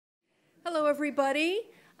everybody.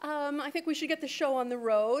 I think we should get the show on the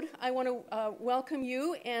road. I want to welcome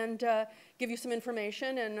you and give you some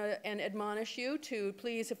information and admonish you to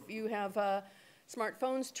please, if you have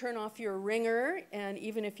smartphones, turn off your ringer. And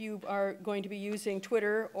even if you are going to be using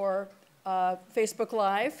Twitter or Facebook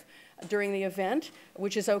Live during the event,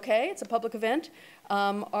 which is okay, it's a public event.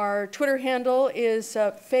 Our Twitter handle is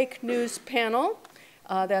Fake News Panel.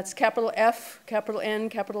 That's capital F, capital N,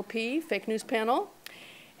 capital P, Fake News Panel.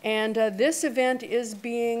 And this event is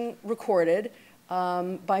being recorded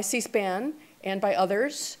by C-SPAN and by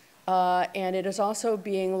others. And it is also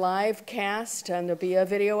being live cast, and there'll be a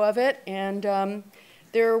video of it. And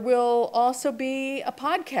there will also be a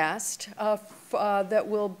podcast that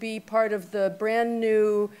will be part of the brand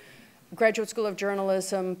new Graduate School of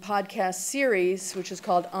Journalism podcast series, which is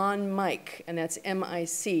called On Mic, and that's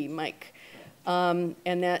M-I-C, Mic. And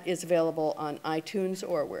that is available on iTunes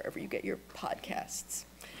or wherever you get your podcasts.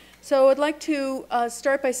 So I'd like to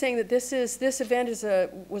start by saying that this event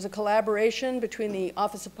was a collaboration between the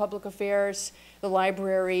Office of Public Affairs, the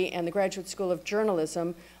library, and the Graduate School of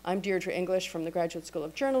Journalism. I'm Deirdre English from the Graduate School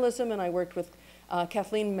of Journalism, and I worked with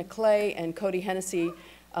Kathleen McClay and Cody Hennessy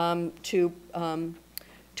to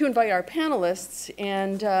invite our panelists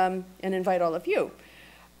and invite all of you.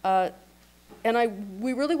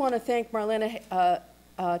 We really want to thank Marlena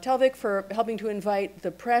Telvik for helping to invite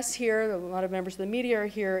the press here. A lot of members of the media are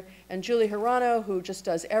here, and Julie Hirano, who just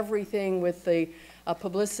does everything with the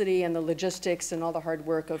publicity and the logistics and all the hard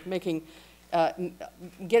work of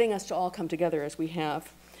getting us to all come together as we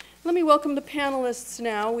have. Let me welcome the panelists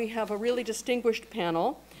now. We have a really distinguished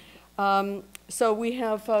panel. So we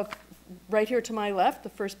have right here to my left, the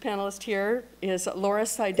first panelist here is Laura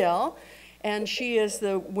Sydell. And she is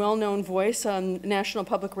the well-known voice on National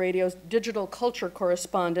Public Radio's digital culture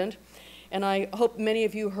correspondent. And I hope many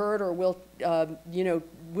of you heard or will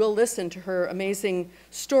listen to her amazing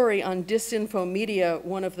story on Disinfomedia,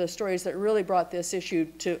 one of the stories that really brought this issue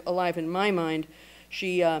alive in my mind.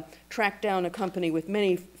 She tracked down a company with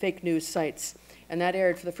many fake news sites, and that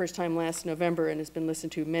aired for the first time last November and has been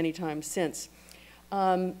listened to many times since.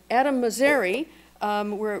 Adam Mosseri.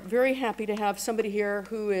 We're very happy to have somebody here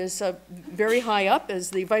who is very high up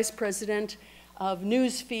as the vice president of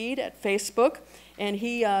newsfeed at Facebook. And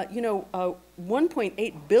he,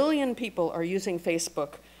 1.8 billion people are using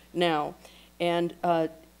Facebook now. And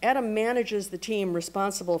Adam manages the team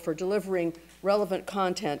responsible for delivering relevant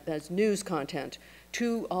content, that's news content,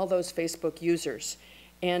 to all those Facebook users.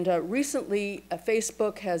 And recently,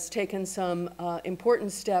 Facebook has taken some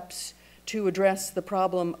important steps to address the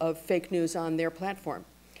problem of fake news on their platform.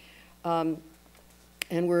 And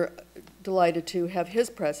we're delighted to have his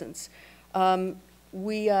presence.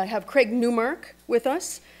 We have Craig Newmark with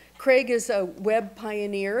us. Craig is a web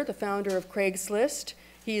pioneer, the founder of Craigslist.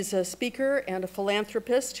 He's a speaker and a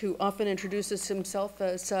philanthropist who often introduces himself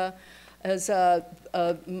as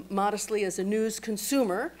modestly as a news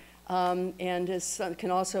consumer, and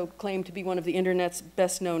can also claim to be one of the internet's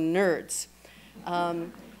best-known nerds.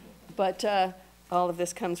 But all of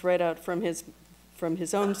this comes right out from his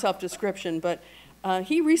own self-description. But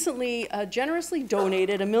he recently generously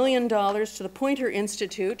donated $1 million to the Poynter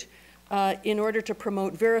Institute in order to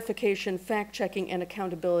promote verification, fact-checking, and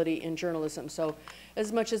accountability in journalism. So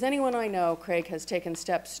as much as anyone I know, Craig has taken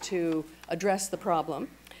steps to address the problem.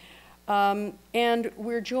 And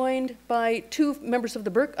we're joined by two members of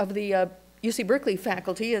the UC Berkeley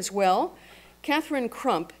faculty as well. Catherine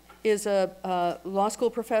Crump is a law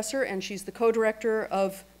school professor, and she's the co-director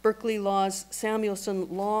of Berkeley Law's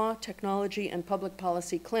Samuelson Law, Technology, and Public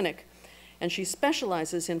Policy Clinic. And she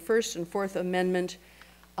specializes in First and Fourth Amendment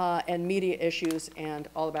and media issues and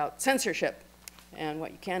all about censorship and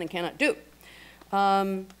what you can and cannot do.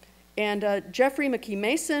 Jeffrey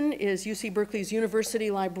MacKie-Mason is UC Berkeley's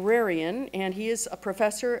university librarian, and he is a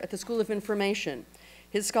professor at the School of Information.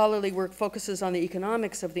 His scholarly work focuses on the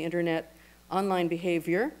economics of the internet, online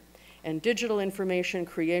behavior, and digital information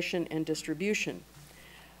creation and distribution.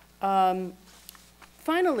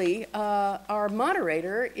 Finally, our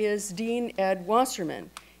moderator is Dean Ed Wasserman.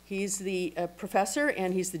 He's the professor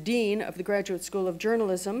and he's the dean of the Graduate School of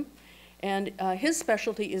Journalism, and his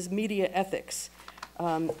specialty is media ethics.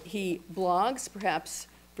 He blogs, perhaps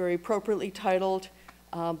very appropriately titled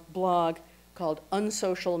blog called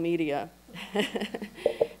Unsocial Media,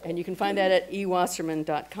 and you can find that at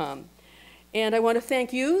ewasserman.com. And I want to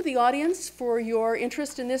thank you, the audience, for your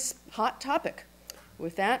interest in this hot topic.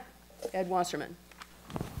 With that, Ed Wasserman.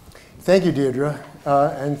 Thank you, Deirdre.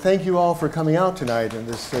 And thank you all for coming out tonight in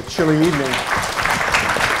this chilly evening.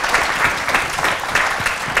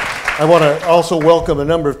 I want to also welcome a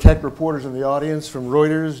number of tech reporters in the audience from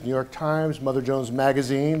Reuters, New York Times, Mother Jones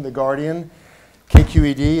Magazine, The Guardian,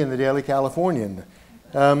 KQED, and the Daily Californian.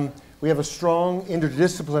 We have a strong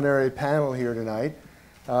interdisciplinary panel here tonight,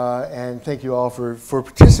 and thank you all for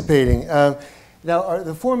participating. Now,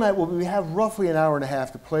 the format will be, we have roughly an hour and a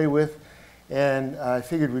half to play with, and I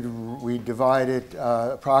figured we'd divide it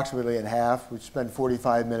approximately in half. We'd spend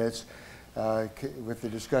 45 minutes with the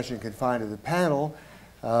discussion confined to the panel.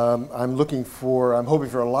 I'm hoping for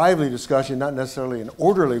a lively discussion, not necessarily an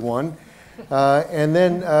orderly one. And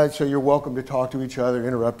then, so you're welcome to talk to each other,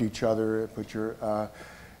 interrupt each other, put your,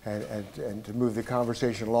 and to move the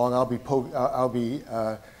conversation along. I'll be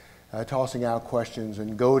tossing out questions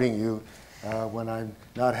and goading you when I'm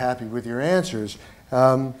not happy with your answers.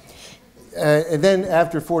 And then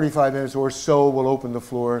after 45 minutes or so, we'll open the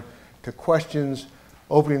floor to questions.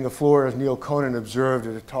 Opening the floor, as Neil Conan observed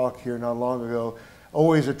at a talk here not long ago,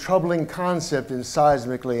 always a troubling concept in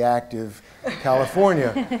seismically active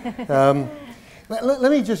California.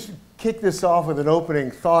 Let me just kick this off with an opening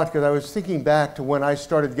thought, because I was thinking back to when I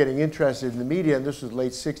started getting interested in the media, and this was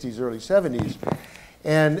late 60s, early 70s,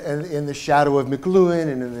 and in the shadow of McLuhan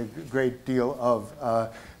and in a great deal of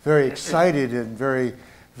very excited and very,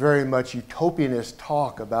 very much utopianist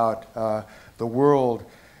talk about the world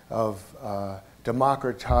of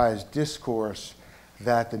democratized discourse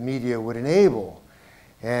that the media would enable.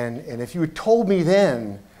 And if you had told me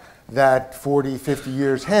then that 40, 50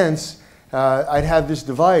 years hence, I'd have this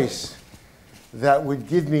device that would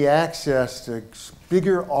give me access to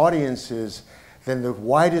bigger audiences than the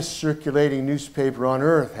widest circulating newspaper on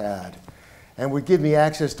earth had, and would give me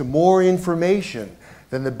access to more information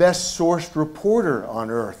than the best sourced reporter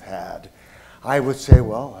on earth had, I would say,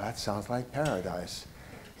 well, that sounds like paradise.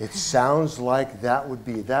 It sounds like that would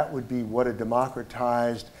be what a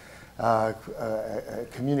democratized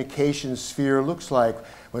communication sphere looks like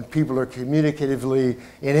when people are communicatively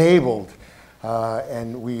enabled,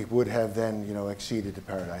 and we would have then, exceeded the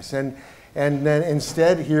paradise. And then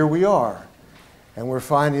instead, here we are, and we're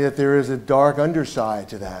finding that there is a dark underside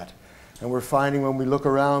to that, and we're finding when we look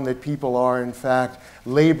around that people are in fact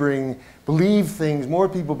more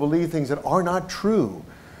people believe things that are not true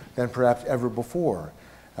than perhaps ever before.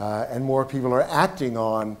 And more people are acting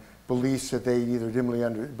on beliefs that they either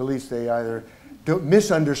don't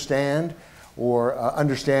misunderstand or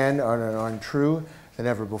understand are untrue than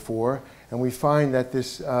ever before. And we find that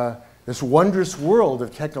this wondrous world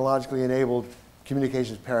of technologically enabled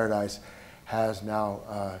communications paradise has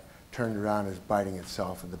now turned around and is biting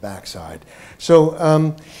itself in the backside.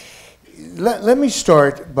 So let me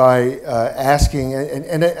start by asking,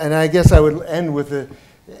 and I guess I would end with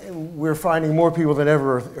we're finding more people than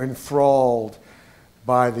ever are enthralled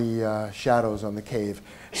by the shadows on the cave.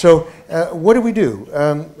 So what do we do?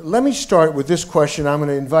 Let me start with this question. I'm going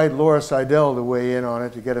to invite Laura Sydell to weigh in on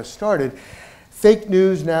it to get us started. Fake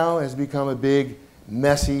news now has become a big,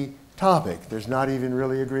 messy topic. There's not even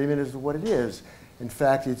really agreement as to what it is. In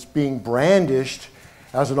fact, it's being brandished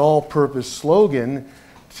as an all-purpose slogan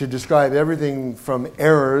to describe everything from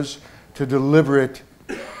errors to deliberate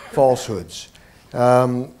falsehoods.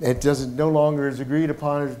 It no longer is agreed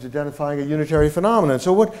upon as identifying a unitary phenomenon.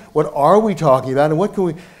 So what are we talking about, and what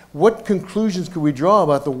conclusions could we draw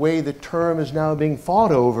about the way the term is now being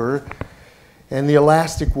fought over and the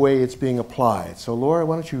elastic way it's being applied? So Laura,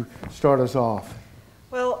 why don't you start us off?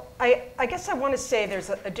 Well, I guess I want to say there's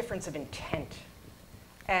a difference of intent,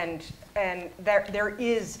 and there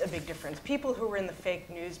is a big difference. People who are in the fake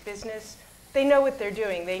news business, they know what they're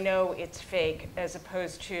doing. They know it's fake, as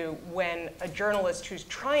opposed to when a journalist who's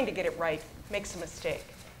trying to get it right makes a mistake.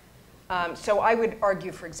 So I would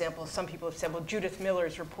argue, for example, some people have said, well, Judith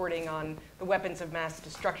Miller's reporting on the weapons of mass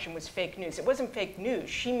destruction was fake news. It wasn't fake news.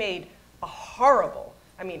 She made a horrible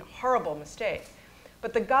mistake.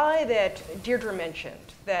 But the guy that Deirdre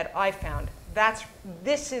mentioned that I found,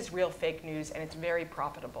 this is real fake news, and it's very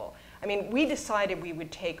profitable. I mean, we decided we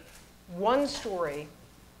would take one story.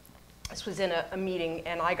 This was in a meeting,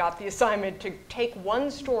 and I got the assignment to take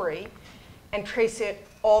one story and trace it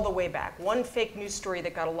all the way back. One fake news story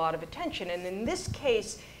that got a lot of attention. And in this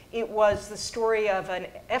case, it was the story of an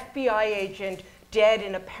FBI agent dead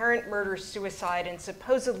in apparent murder-suicide, and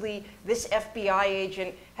supposedly this FBI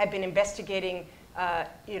agent had been investigating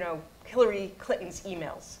Hillary Clinton's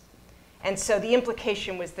emails. And so the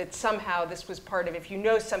implication was that somehow this was part of, if you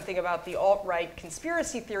know something about the alt-right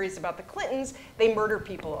conspiracy theories about the Clintons, they murder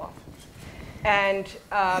people off. And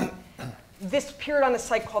this appeared on a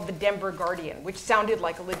site called the Denver Guardian, which sounded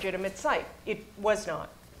like a legitimate site. It was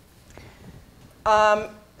not.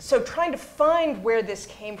 so trying to find where this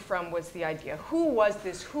came from was the idea. Who was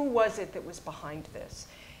this? Who was it that was behind this?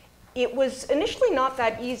 It was initially not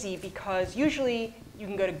that easy because usually you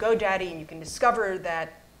can go to GoDaddy and you can discover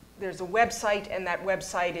that there's a website and that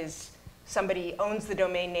website is somebody owns the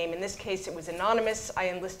domain name. In this case, it was anonymous. I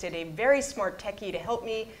enlisted a very smart techie to help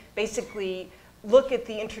me basically look at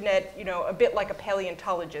the internet, you know, a bit like a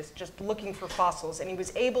paleontologist, just looking for fossils. And he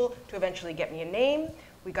was able to eventually get me a name.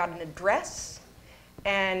 We got an address.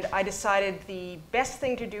 And I decided the best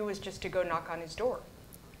thing to do was just to go knock on his door.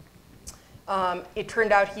 It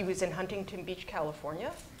turned out he was in Huntington Beach,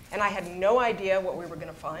 California, and I had no idea what we were going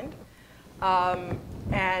to find.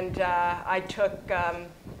 I took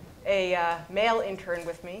a male intern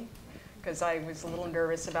with me because I was a little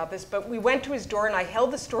nervous about this. But we went to his door, and I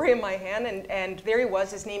held the story in my hand, and there he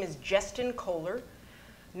was. His name is Justin Kohler.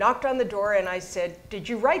 Knocked on the door, and I said, "Did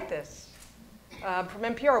you write this?" From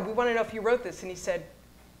NPR, "We want to know if you wrote this." And he said,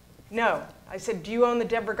 "No." I said, "Do you own the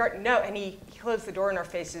Denver Guardian?" "No." And he closed the door in our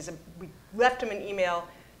faces. And we left him an email.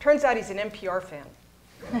 Turns out he's an NPR fan.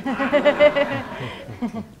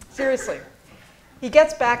 Seriously. He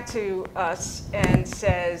gets back to us and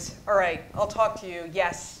says, "All right, I'll talk to you.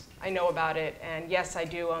 Yes, I know about it. And yes, I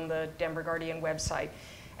do own the Denver Guardian website."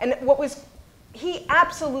 And he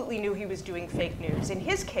absolutely knew he was doing fake news. In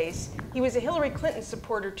his case, he was a Hillary Clinton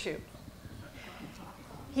supporter too.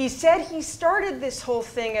 He said he started this whole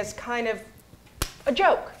thing as kind of a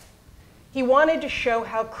joke. He wanted to show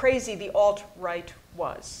how crazy the alt-right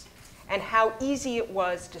was and how easy it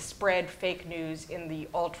was to spread fake news in the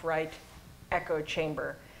alt-right echo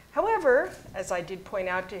chamber. However, as I did point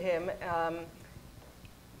out to him,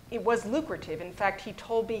 it was lucrative. In fact, he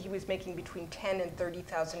told me he was making between $10,000 and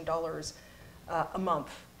 $30,000 a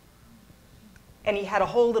month. And he had a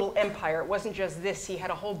whole little empire. It wasn't just this. He had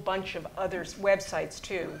a whole bunch of other websites,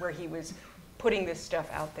 too, where he was putting this stuff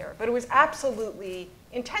out there. But it was absolutely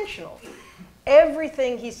intentional.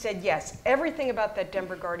 Everything he said, yes, everything about that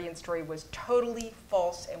Denver Guardian story was totally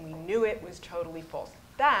false, and we knew it was totally false.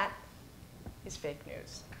 That is fake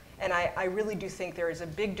news. And I really do think there is a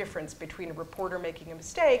big difference between a reporter making a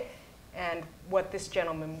mistake and what this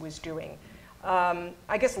gentleman was doing.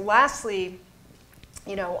 I guess lastly,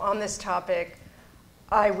 you know, on this topic,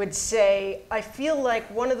 I would say I feel like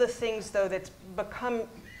one of the things, though,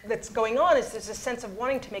 that's going on is there's a sense of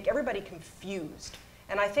wanting to make everybody confused.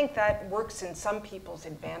 And I think that works in some people's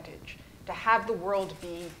advantage, to have the world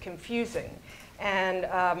be confusing. And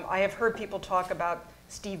I have heard people talk about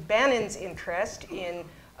Steve Bannon's interest in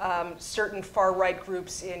certain far-right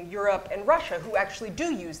groups in Europe and Russia who actually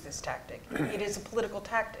do use this tactic. It is a political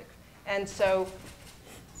tactic. And so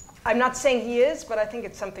I'm not saying he is, but I think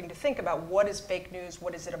it's something to think about. What is fake news?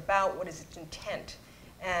 What is it about? What is its intent?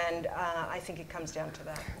 And I think it comes down to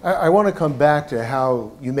that. I want to come back to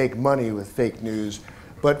how you make money with fake news.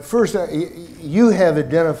 But first, you have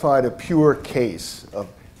identified a pure case of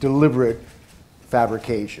deliberate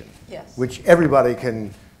fabrication, yes, which everybody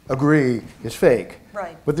can agree is fake.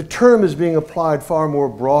 Right. But the term is being applied far more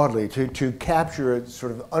broadly to capture a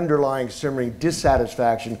sort of underlying simmering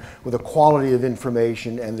dissatisfaction with the quality of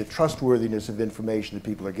information and the trustworthiness of information that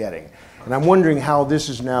people are getting. And I'm wondering how this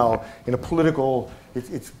is now in a political,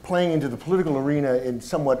 it's playing into the political arena in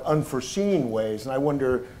somewhat unforeseen ways, and I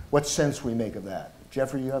wonder what sense we make of that.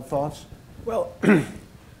 Jeffrey, you have thoughts? Well,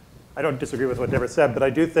 I don't disagree with what Deborah said, but I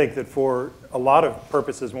do think that for a lot of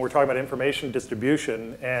purposes, when we're talking about information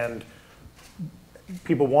distribution and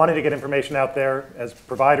people wanting to get information out there as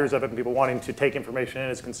providers of it and people wanting to take information in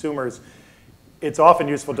as consumers, it's often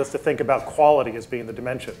useful just to think about quality as being the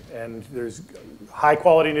dimension. And there's high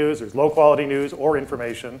quality news, there's low quality news or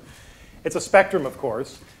information. It's a spectrum, of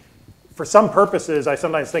course. For some purposes, I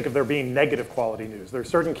sometimes think of there being negative quality news. There are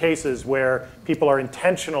certain cases where people are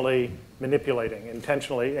intentionally manipulating,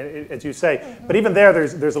 as you say. But even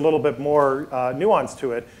there's a little bit more nuance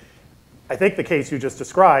to it. I think the case you just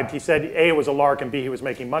described, he said A, it was a lark, and B, he was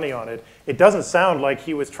making money on it. It doesn't sound like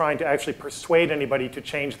he was trying to actually persuade anybody to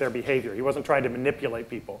change their behavior. He wasn't trying to manipulate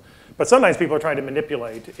people. But sometimes people are trying to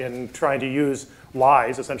manipulate in trying to use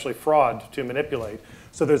lies, essentially fraud, to manipulate.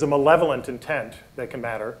 So there's a malevolent intent that can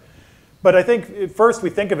matter. But I think at first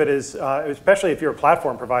we think of it as, especially if you're a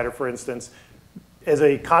platform provider, for instance, as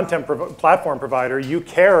a content platform provider, you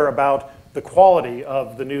care about the quality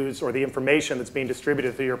of the news or the information that's being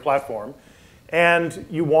distributed through your platform. And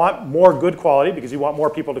you want more good quality because you want more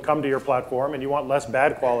people to come to your platform, and you want less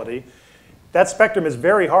bad quality. That spectrum is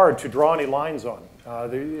very hard to draw any lines on.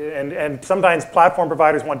 And sometimes platform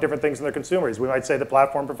providers want different things than their consumers. We might say the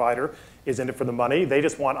platform provider is in it for the money. They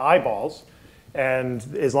just want eyeballs. And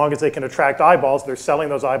as long as they can attract eyeballs, they're selling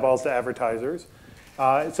those eyeballs to advertisers.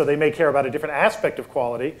 So they may care about a different aspect of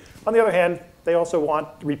quality. On the other hand, they also want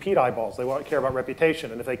repeat eyeballs. They care about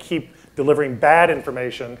reputation. And if they keep delivering bad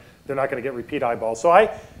information, they're not going to get repeat eyeballs. So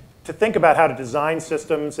to think about how to design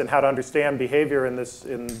systems and how to understand behavior in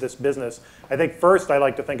this business, I think first I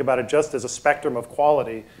like to think about it just as a spectrum of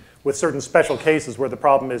quality with certain special cases where the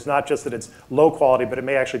problem is not just that it's low quality, but it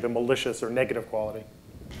may actually be malicious or negative quality.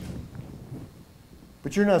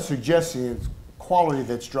 But you're not suggesting it's quality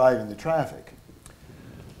that's driving the traffic.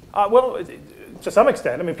 Well, to some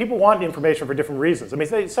extent. I mean, people want information for different reasons. I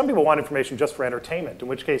mean, some people want information just for entertainment, in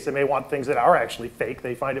which case they may want things that are actually fake.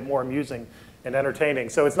 They find it more amusing and entertaining.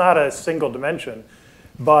 So it's not a single dimension.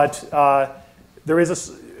 But there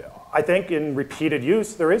is I think in repeated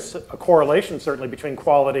use, there is a correlation certainly between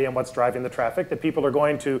quality and what's driving the traffic, that people are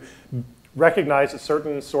going to recognize that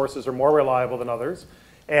certain sources are more reliable than others.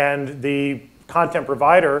 And the content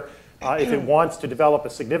provider, if it wants to develop a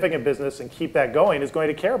significant business and keep that going, is going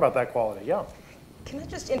to care about that quality, yeah. Can I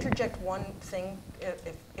just interject one thing,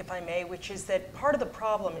 if I may, which is that part of the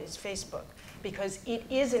problem is Facebook, because it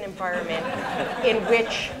is an environment in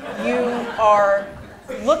which you are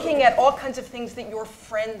looking at all kinds of things that your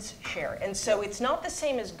friends share. And so it's not the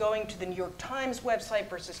same as going to the New York Times website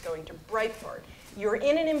versus going to Breitbart. You're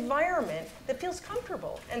in an environment that feels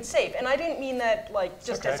comfortable and safe. And I didn't mean that like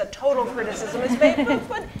just as a total criticism of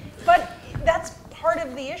Facebook, but that's part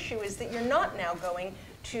of the issue, is that you're not now going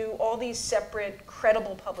to all these separate,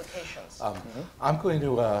 credible publications. I'm going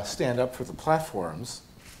to stand up for the platforms,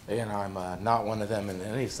 and I'm not one of them in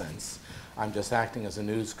any sense. I'm just acting as a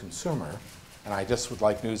news consumer, and I just would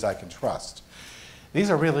like news I can trust.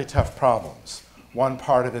 These are really tough problems. One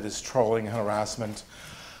part of it is trolling and harassment.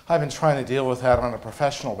 I've been trying to deal with that on a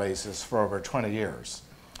professional basis for over 20 years.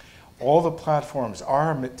 All the platforms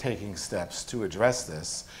are taking steps to address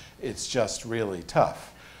this. It's just really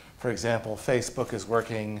tough. For example, Facebook is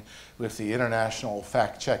working with the International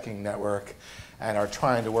Fact-Checking Network and are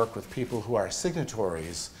trying to work with people who are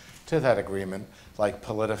signatories to that agreement, like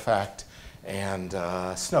PolitiFact and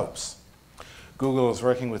Snopes. Google is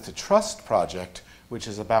working with the Trust Project, which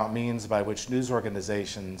is about means by which news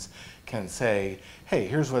organizations can say, hey,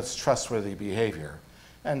 here's what's trustworthy behavior.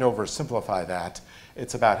 And oversimplify that,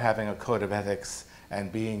 it's about having a code of ethics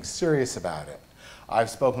and being serious about it. I've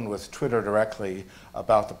spoken with Twitter directly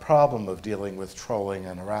about the problem of dealing with trolling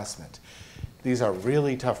and harassment. These are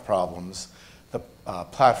really tough problems. The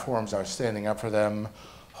platforms are standing up for them.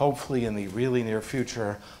 Hopefully in the really near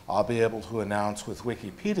future, I'll be able to announce with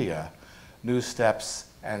Wikipedia new steps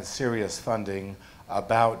and serious funding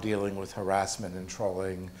about dealing with harassment and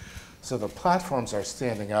trolling. So the platforms are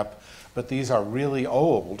standing up, but these are really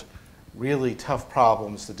old, really tough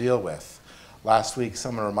problems to deal with. Last week,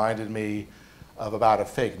 someone reminded me of about a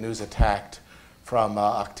fake news attack from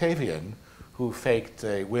Octavian, who faked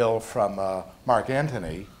a will from Mark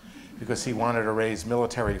Antony because he wanted to raise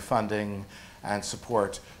military funding and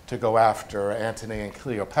support to go after Antony and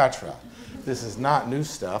Cleopatra. This is not new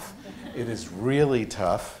stuff. It is really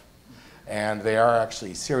tough, and they are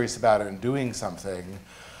actually serious about it and doing something.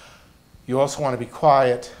 You also want to be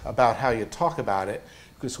quiet about how you talk about it,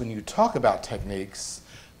 because when you talk about techniques,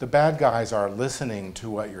 the bad guys are listening to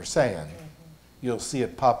what you're saying. You'll see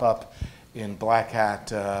it pop up in black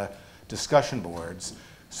hat discussion boards,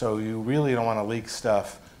 so you really don't want to leak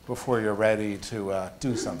stuff before you're ready to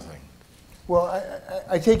do something. Well,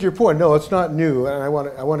 I take your point. No, it's not new, and I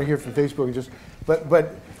want to hear from Facebook. And but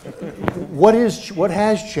what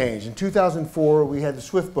has changed? In 2004, we had the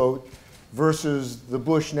Swift boat versus the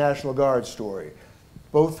Bush National Guard story.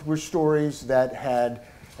 Both were stories that had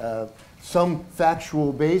some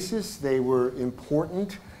factual basis. They were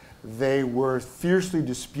important. They were fiercely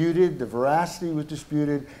disputed. The veracity was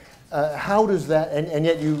disputed. How does that? And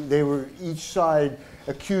yet they were, each side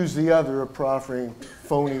accused the other of proffering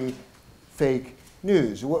phony, fake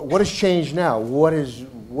news. What has changed now? What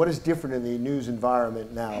is different in the news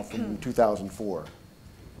environment now from 2004?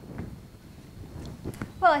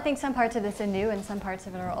 Well, I think some parts of this are new and some parts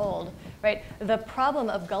of it are old, right? The problem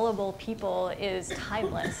of gullible people is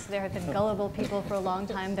timeless. There have been gullible people for a long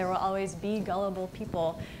time. There will always be gullible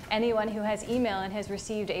people. Anyone who has email and has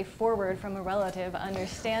received a forward from a relative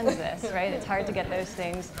understands this, right? It's hard to get those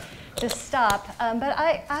things to stop. But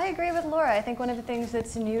I agree with Laura. I think one of the things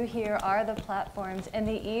that's new here are the platforms and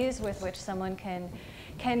the ease with which someone can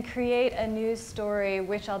can create a news story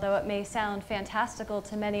which, although it may sound fantastical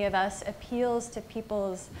to many of us, appeals to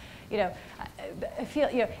people's, a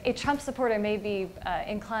Trump supporter may be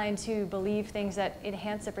inclined to believe things that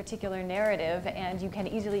enhance a particular narrative, and you can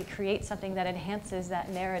easily create something that enhances that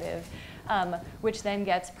narrative, which then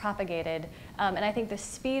gets propagated. And I think the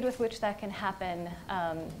speed with which that can happen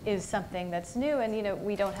is something that's new, and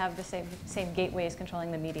we don't have the same gateways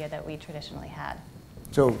controlling the media that we traditionally had.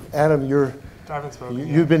 So, Adam,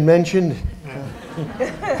 you've been mentioned.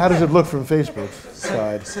 Yeah. How does it look from Facebook's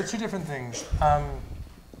side? So two different things.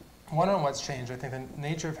 One on what's changed. I think the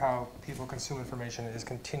nature of how people consume information is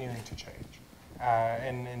continuing to change.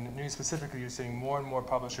 And in news specifically, you're seeing more and more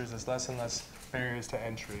publishers. There's less and less barriers to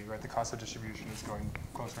entry, right? The cost of distribution is going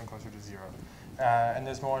closer and closer to zero. And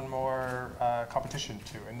there's more and more competition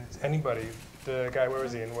too. And anybody, the guy, where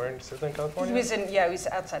was he? In Southern California? He was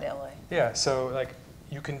outside LA. Yeah, so like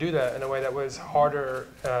you can do that in a way that was harder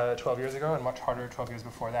 12 years ago and much harder 12 years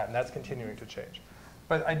before that, and that's continuing to change.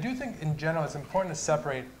 But I do think in general it's important to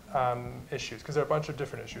separate issues, because there are a bunch of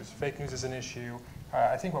different issues. Fake news is an issue.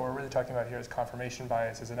 I think what we're really talking about here is confirmation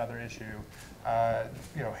bias is another issue.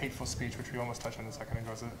 Hateful speech, which we almost touched on a second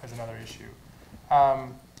ago, is another issue.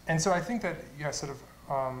 And so I think that,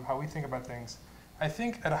 how we think about things, I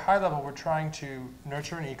think at a high level we're trying to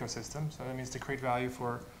nurture an ecosystem, so that means to create value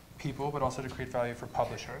for people, but also to create value for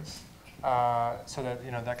publishers, so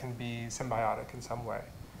that that can be symbiotic in some way.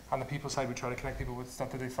 On the people side, we try to connect people with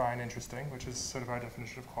stuff that they find interesting, which is sort of our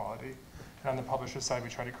definition of quality. And on the publisher side, we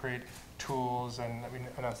try to create tools, and we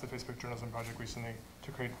announced the Facebook Journalism Project recently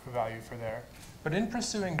to create value for there. But in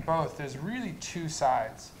pursuing both, there's really two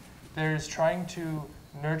sides. There's trying to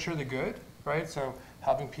nurture the good, right? So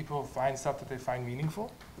helping people find stuff that they find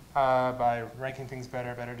meaningful by ranking things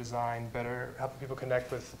better, better design, helping people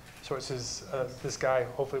connect with sources. This guy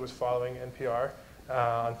hopefully was following NPR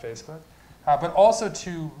on Facebook. But also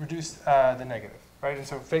to reduce the negative, right? And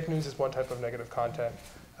so fake news is one type of negative content.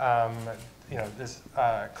 There's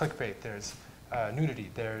clickbait, there's nudity,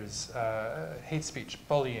 there's hate speech,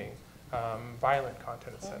 bullying, violent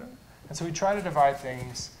content, et cetera. And so we try to divide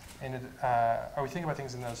things, or we think about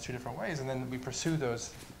things in those two different ways, and then we pursue those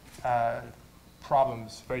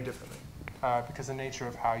problems very differently, because the nature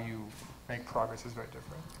of how you make progress is very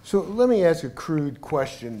different. So let me ask a crude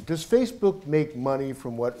question. Does Facebook make money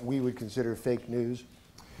from what we would consider fake news?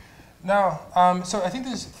 No. So I think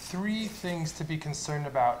there's three things to be concerned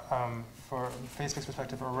about for Facebook's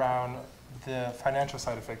perspective around the financial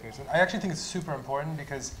side of fake news. And I actually think it's super important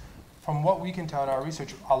because from what we can tell in our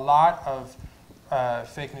research, a lot of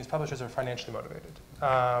fake news publishers are financially motivated.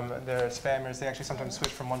 They're spammers. They actually sometimes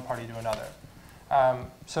switch from one party to another.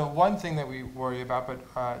 So one thing that we worry about, but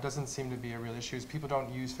it doesn't seem to be a real issue, is people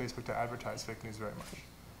don't use Facebook to advertise fake news very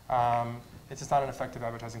much. It's just not an effective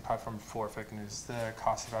advertising platform for fake news. The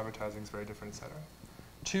cost of advertising is very different, et cetera.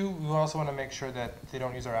 Two, we also want to make sure that they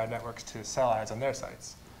don't use our ad networks to sell ads on their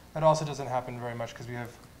sites. That also doesn't happen very much because we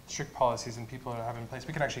have strict policies and people have in place.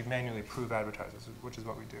 We can actually manually prove advertisers, which is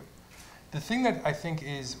what we do. The thing that I think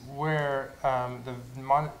is where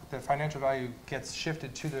the financial value gets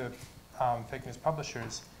shifted to the fake news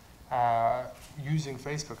publishers using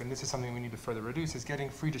Facebook, and this is something we need to further reduce, is getting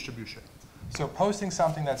free distribution. So posting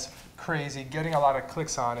something that's crazy, getting a lot of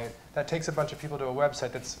clicks on it, that takes a bunch of people to a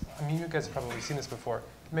website that's, you guys have probably seen this before,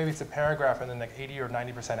 maybe it's a paragraph and then like 80 or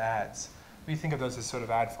 90% ads. We think of those as sort of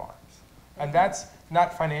ad farms. And that's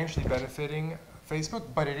not financially benefiting Facebook,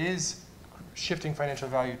 but it is shifting financial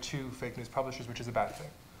value to fake news publishers, which is a bad thing.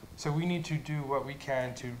 So we need to do what we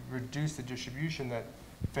can to reduce the distribution that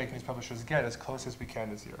fake news publishers get as close as we can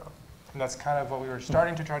to zero. And that's kind of what we were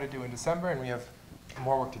starting to try to do in December, and we have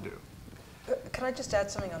more work to do. Can I just add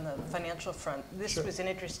something on the financial front? This Sure. was an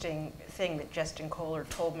interesting thing that Justin Kohler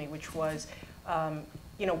told me, which was,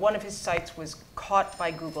 one of his sites was caught by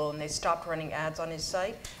Google and they stopped running ads on his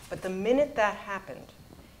site. But the minute that happened,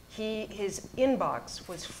 his inbox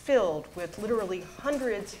was filled with literally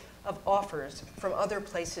hundreds of offers from other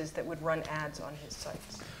places that would run ads on his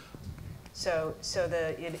sites. So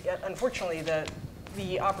unfortunately,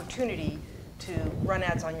 the opportunity to run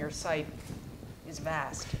ads on your site is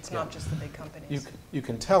vast. It's not just the big companies. You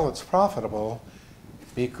can tell it's profitable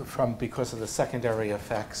because of the secondary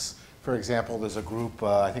effects. For example, there's a group,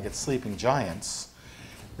 I think it's Sleeping Giants.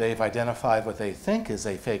 They've identified what they think is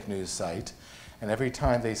a fake news site, and every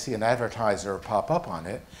time they see an advertiser pop up on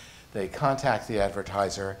it, they contact the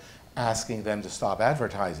advertiser asking them to stop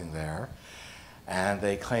advertising there, and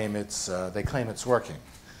they claim it's working.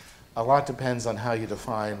 A lot depends on how you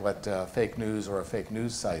define what fake news or a fake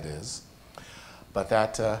news site is, but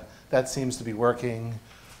that seems to be working.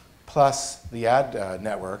 Plus the ad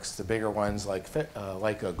networks, the bigger ones like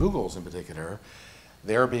Google's in particular,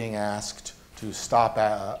 they're being asked to stop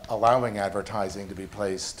allowing advertising to be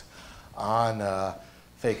placed on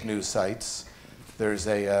fake news sites. There's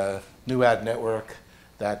a new ad network,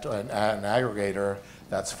 an aggregator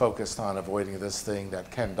that's focused on avoiding this thing that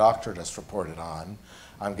Ken Doctor just reported on.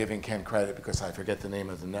 I'm giving Ken credit because I forget the name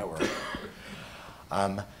of the network.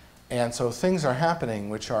 And so things are happening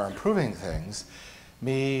which are improving things.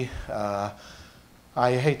 I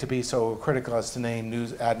hate to be so critical as to name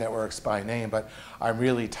news ad networks by name, but I'm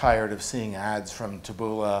really tired of seeing ads from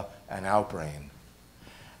Taboola and Outbrain.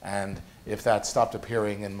 And if that stopped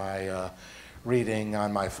appearing in my reading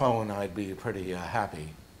on my phone, I'd be pretty happy.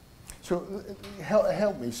 So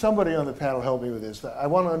help me, somebody on the panel help me with this. I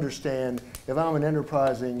want to understand if I'm an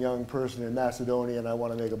enterprising young person in Macedonia and I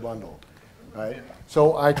want to make a bundle, right?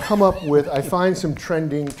 So I come up with, I find some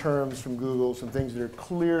trending terms from Google, some things that are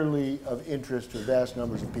clearly of interest to vast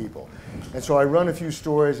numbers of people. And so I run a few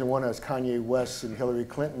stories, and one has Kanye West and Hillary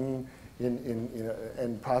Clinton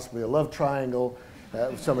and possibly a love triangle.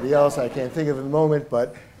 Somebody else I can't think of at the moment,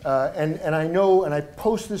 but and I know, and I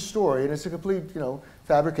post this story, and it's a complete,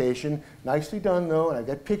 fabrication. Nicely done though, and I've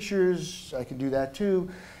got pictures. I can do that too.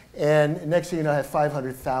 And next thing you know, I have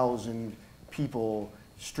 500,000 people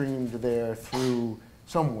streamed there through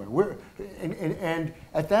somewhere. And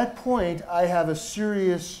at that point, I have a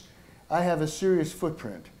serious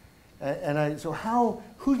footprint. So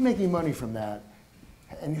who's making money from that?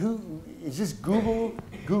 And who is this? Google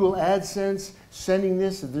AdSense sending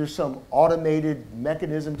this? Is there some automated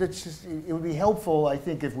mechanism? It would be helpful, I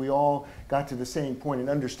think, if we all got to the same point in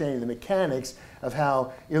understanding the mechanics of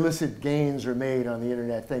how illicit gains are made on the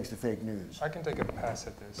internet thanks to fake news. I can take a pass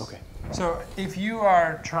at this. Okay. So if you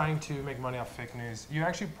are trying to make money off fake news, you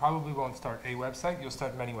actually probably won't start a website. You'll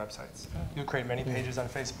start many websites. You'll create many pages on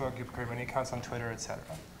Facebook. You'll create many accounts on Twitter, etc.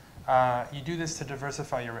 You do this to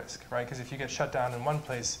diversify your risk, right? Because if you get shut down in one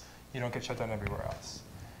place, you don't get shut down everywhere else.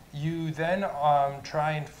 You then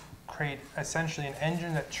try and create essentially an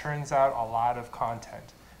engine that churns out a lot of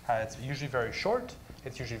content. It's usually very short.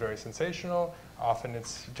 It's usually very sensational. Often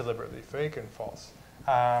it's deliberately fake and false.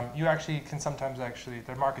 You actually can sometimes there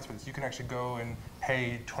are markets for this. You can actually go and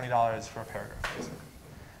pay $20 for a paragraph, basically.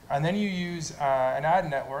 And then you use an ad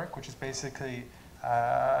network, which is basically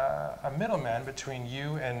a middleman between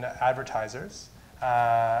you and advertisers,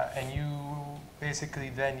 and you basically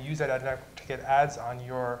then use that ad network to get ads on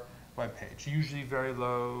your web page. Usually very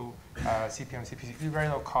low CPM, CPC, very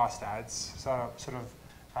low cost ads. So sort of,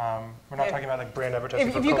 we're not talking about like brand advertising.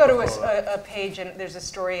 If you go to a page and there's a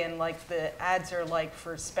story and like the ads are like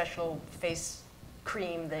for special face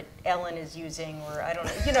cream that Ellen is using, or I don't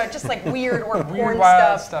know, just like weird or porn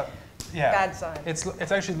stuff. Yeah, bad sign.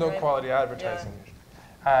 It's actually low quality advertising.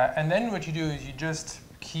 Yeah. And then what you do is you just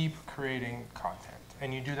keep creating content.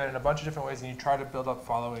 And you do that in a bunch of different ways, and you try to build up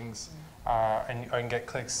followings and get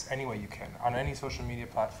clicks any way you can, on any social media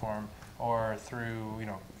platform or through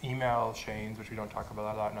email chains, which we don't talk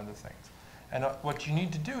about a lot, and other things. And what you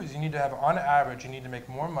need to do is you need to have, on average, you need to make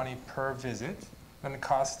more money per visit than it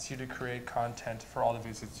costs you to create content for all the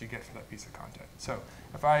visits you get for that piece of content. So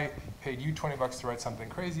if I paid you $20 to write something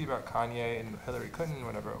crazy about Kanye and Hillary Clinton,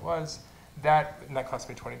 whatever it was, and that cost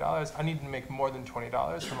me $20. I need to make more than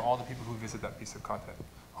 $20 from all the people who visit that piece of content,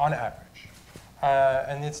 on average.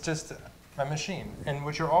 And it's just a machine. And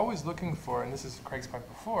what you're always looking for, and this is Craig's point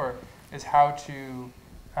before, is how to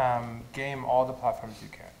game all the platforms you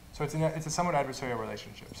can. So it's a somewhat adversarial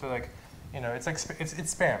relationship. So like, it's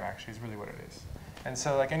spam actually is really what it is. And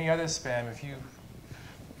so like any other spam, if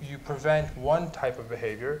you prevent one type of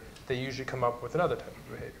behavior, they usually come up with another type of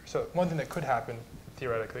behavior. So one thing that could happen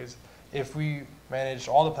theoretically is if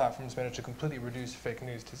all the platforms managed to completely reduce fake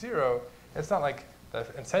news to zero, it's not like the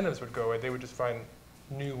incentives would go away. They would just find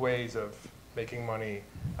new ways of making money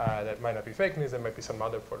that might not be fake news, that might be some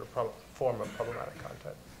other form of problematic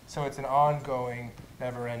content. So it's an ongoing,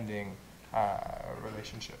 never-ending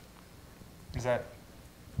relationship. Is that?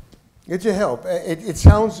 It's a help. It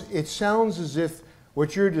sounds as if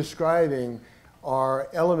what you're describing are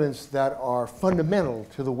elements that are fundamental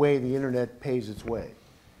to the way the internet pays its way.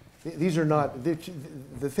 These are not,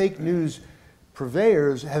 the fake news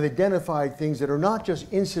purveyors have identified things that are not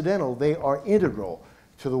just incidental, they are integral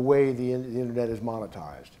to the way the internet is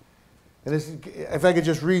monetized. And if I could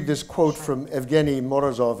just read this quote from Evgeny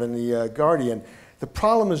Morozov in The Guardian, "The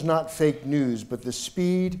problem is not fake news, but the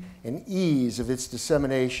speed and ease of its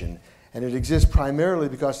dissemination, and it exists primarily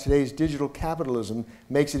because today's digital capitalism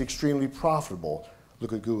makes it extremely profitable,"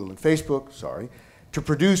 look at Google and Facebook, sorry, "to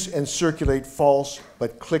produce and circulate false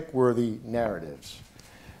but click-worthy narratives."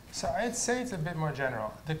 So I'd say it's a bit more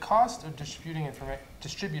general. The cost of distributing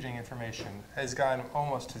information has gone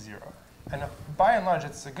almost to zero. And by and large,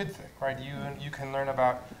 it's a good thing, right? You can learn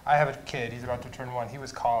about, I have a kid, he's about to turn 1, he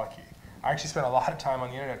was colicky. I actually spent a lot of time on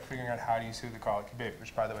the internet figuring out how do you soothe a colicky baby,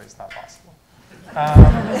 which by the way is not possible.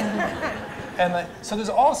 So there's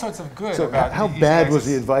all sorts of good about how bad was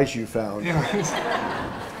the advice you found?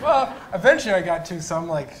 Well, eventually I got to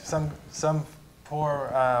some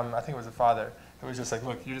poor, I think it was a father, who was just like,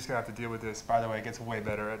 look, you're just gonna have to deal with this. By the way, it gets way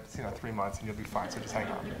better at 3 months and you'll be fine, so just hang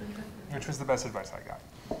on. Which was the best advice I got.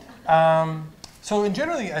 So in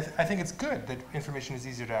generally, I think it's good that information is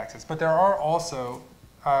easier to access, but there are also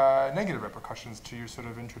negative repercussions to your sort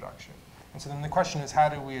of introduction. And so then the question is, how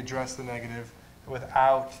do we address the negative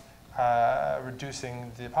without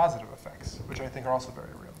reducing the positive effects, which I think are also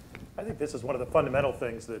very real. I think this is one of the fundamental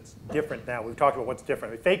things that's different now. We've talked about what's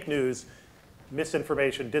different. I mean, fake news,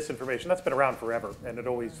 misinformation, disinformation, that's been around forever, and it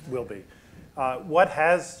always will be. What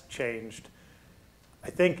has changed, I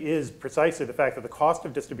think, is precisely the fact that the cost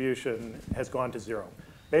of distribution has gone to zero.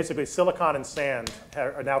 Basically, silicon and sand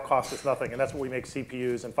are now cost us nothing, and that's what we make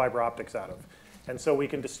CPUs and fiber optics out of. And so we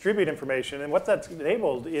can distribute information, and what that's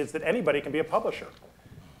enabled is that anybody can be a publisher.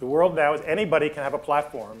 The world now is anybody can have a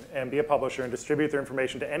platform and be a publisher and distribute their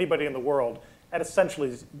information to anybody in the world at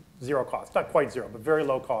essentially zero cost. Not quite zero, but very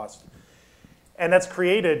low cost. And that's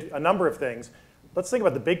created a number of things. Let's think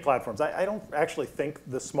about the big platforms. I don't actually think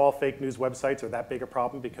the small fake news websites are that big a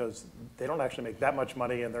problem because they don't actually make that much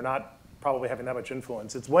money and they're not probably having that much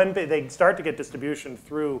influence. It's when they start to get distribution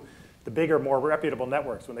through the bigger, more reputable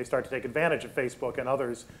networks, when they start to take advantage of Facebook and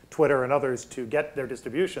others, Twitter and others, to get their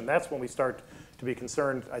distribution. That's when we start to be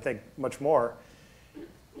concerned, I think, much more.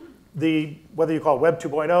 Whether you call it Web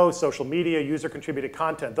 2.0, social media, user-contributed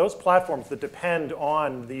content, those platforms that depend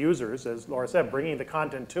on the users, as Laura said, bringing the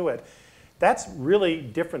content to it, that's really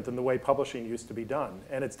different than the way publishing used to be done.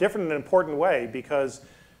 And it's different in an important way because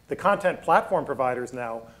the content platform providers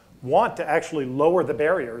now want to actually lower the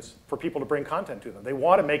barriers for people to bring content to them. They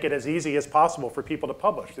want to make it as easy as possible for people to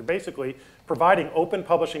publish. They're basically providing open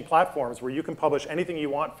publishing platforms where you can publish anything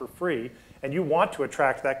you want for free, and you want to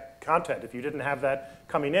attract that content. If you didn't have that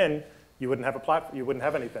coming in, you wouldn't have a platform, you wouldn't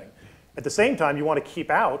have anything. At the same time, you want to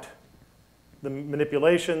keep out the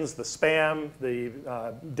manipulations, the spam, the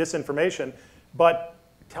disinformation, but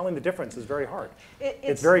telling the difference is very hard.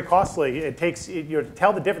 It's very costly. It takes, to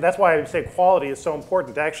tell the difference. That's why I say quality is so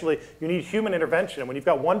important. Actually, you need human intervention. When you've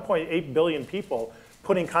got 1.8 billion people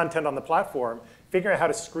putting content on the platform, figuring out how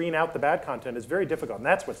to screen out the bad content is very difficult, and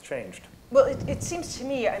that's what's changed. Well, it seems to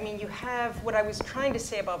me, I mean, you have what I was trying to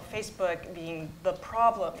say about Facebook being the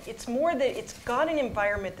problem. It's more that it's got an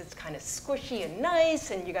environment that's kind of squishy and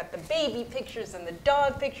nice, and you got the baby pictures and the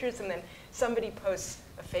dog pictures, and then somebody posts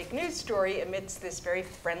a fake news story amidst this very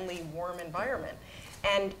friendly, warm environment.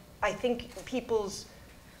 And I think people's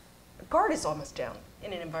guard is almost down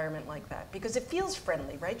in an environment like that because it feels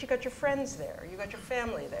friendly, right? You got your friends there, you got your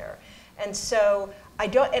family there. And so I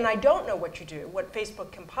don't know what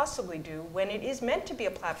Facebook can possibly do when it is meant to be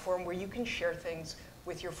a platform where you can share things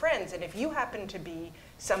with your friends. And if you happen to be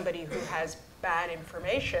somebody who has bad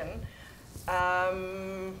information,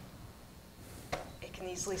 it can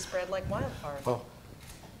easily spread like wildfire. Well,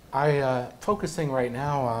 I'm focusing right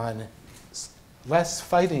now on less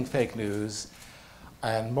fighting fake news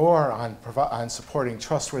and more on supporting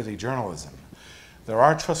trustworthy journalism. There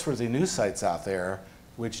are trustworthy news sites out there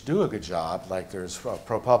which do a good job, like there's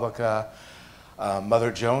ProPublica.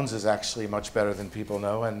 Mother Jones is actually much better than people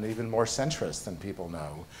know and even more centrist than people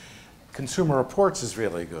know. Consumer Reports is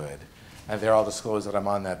really good, and there I'll disclose that I'm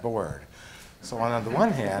on that board. So on the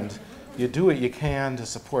one hand, you do what you can to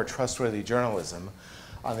support trustworthy journalism.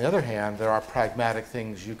 On the other hand, there are pragmatic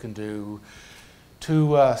things you can do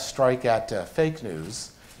to strike at fake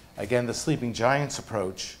news. Again, the Sleeping Giants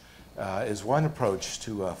approach is one approach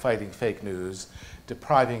to fighting fake news,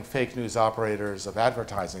 depriving fake news operators of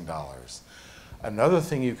advertising dollars. Another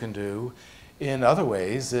thing you can do in other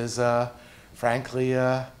ways is, frankly,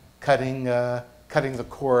 cutting the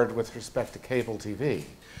cord with respect to cable TV.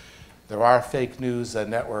 There are fake news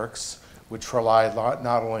networks which rely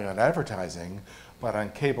not only on advertising, but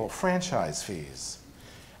on cable franchise fees.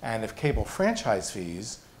 And if cable franchise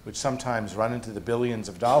fees, which sometimes run into the billions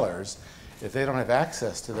of dollars, if they don't have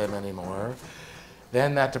access to them anymore,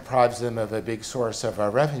 then that deprives them of a big source of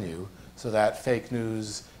revenue, so that fake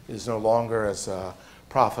news is no longer as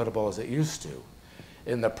profitable as it used to.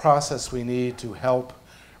 In the process, we need to help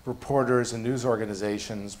reporters and news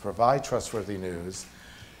organizations provide trustworthy news.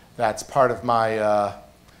 That's part of my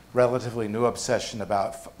relatively new obsession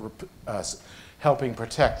about helping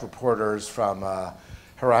protect reporters from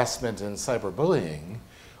harassment and cyberbullying,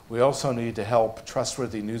 we also need to help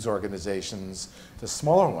trustworthy news organizations, the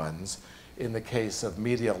smaller ones, in the case of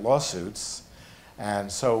media lawsuits.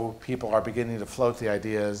 And so people are beginning to float the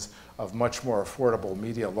ideas of much more affordable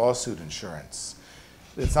media lawsuit insurance.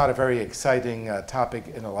 It's not a very exciting topic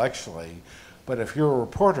intellectually, but if you're a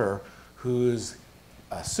reporter who's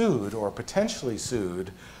sued or potentially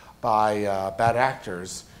sued by bad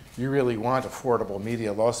actors, you really want affordable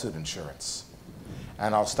media lawsuit insurance.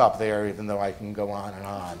 And I'll stop there, even though I can go on and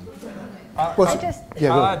on.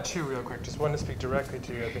 I'll add two real quick. Just one to speak directly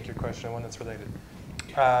to, I think, your question, and one that's related.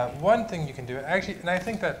 One thing you can do, actually, and I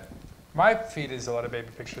think that my feed is a lot of baby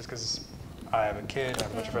pictures because I have a kid, I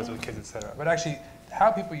have a bunch of friends with kids, etc. But actually, how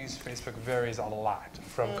people use Facebook varies a lot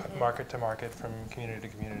from market to market, from community to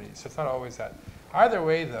community. So it's not always that. Either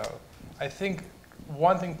way, though, I think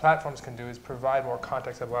one thing platforms can do is provide more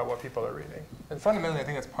context about what people are reading. And fundamentally, I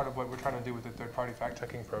think that's part of what we're trying to do with the third-party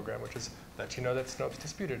fact-checking program, which is let you know that Snopes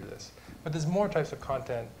disputed this. But there's more types of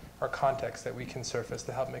content or context that we can surface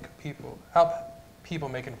to help people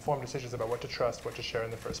make informed decisions about what to trust, what to share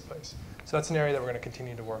in the first place. So that's an area that we're going to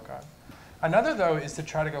continue to work on. Another, though, is to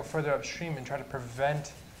try to go further upstream and try to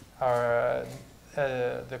prevent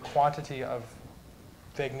the quantity of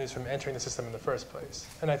fake news from entering the system in the first place.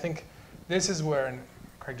 And I think this is where, and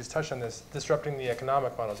Craig just touched on this, disrupting the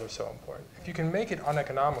economic models are so important. If you can make it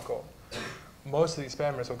uneconomical, most of these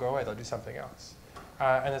spammers will go away, they'll do something else.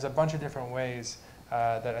 And there's a bunch of different ways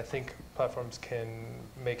that I think platforms can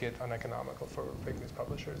make it uneconomical for fake news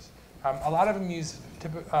publishers. A lot of them use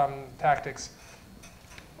tactics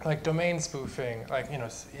like domain spoofing, like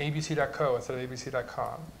abc.co instead of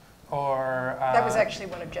abc.com. Or that was actually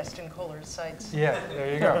one of Justin Kohler's sites. Yeah,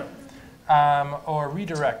 there you go. Or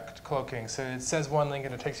redirect cloaking. So it says one link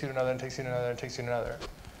and it takes you to another and takes you to another and takes you to another.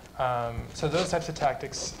 So those types of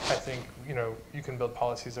tactics, I think, you can build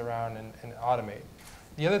policies around and automate.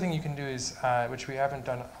 The other thing you can do is, which we haven't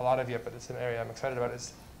done a lot of yet, but it's an area I'm excited about,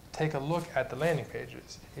 is take a look at the landing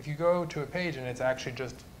pages. If you go to a page and it's actually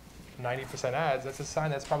just 90% ads, that's a sign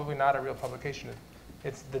that's probably not a real publication.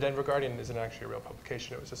 The Denver Guardian isn't actually a real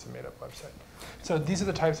publication. It was just a made-up website. So these are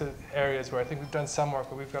the types of areas where I think we've done some work,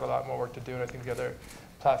 but we've got a lot more work to do, and I think the other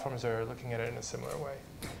platforms are looking at it in a similar way.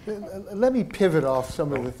 Let me pivot off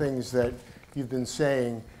some of the things that you've been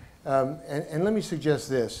saying, and let me suggest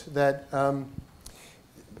this, that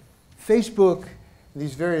Facebook,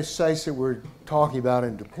 these various sites that we're talking about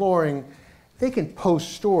and deploring, they can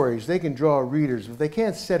post stories, they can draw readers, but they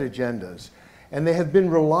can't set agendas. And they have been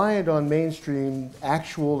reliant on mainstream,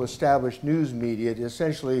 actual established news media to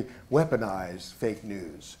essentially weaponize fake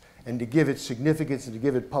news and to give it significance and to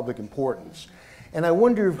give it public importance. And I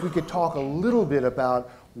wonder if we could talk a little bit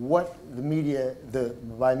about what the media,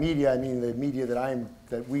 by media I mean the media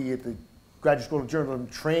that we at the Graduate School of Journalism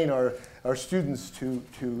train our students to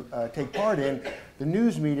take part in, the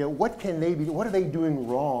news media, what are they doing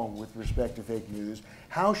wrong with respect to fake news?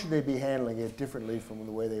 How should they be handling it differently from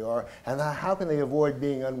the way they are? And how can they avoid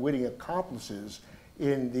being unwitting accomplices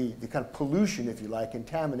in the kind of pollution, if you like,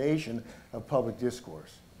 contamination of public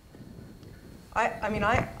discourse?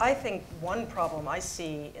 I think one problem I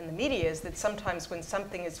see in the media is that sometimes when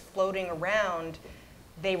something is floating around,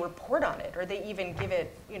 they report on it or they even give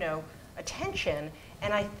it, attention.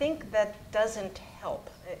 And I think that doesn't help.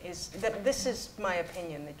 This is my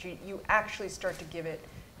opinion, that you actually start to give it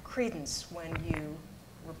credence when you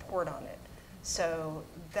report on it. So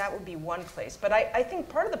that would be one place. But I think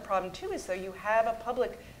part of the problem too is though you have a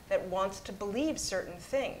public that wants to believe certain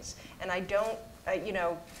things. And I don't,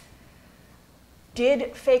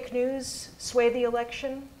 did fake news sway the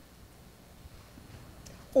election?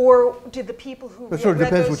 Or did the people who It sort of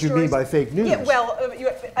depends what you mean by fake news. Yeah, well,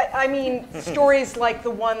 I mean stories like the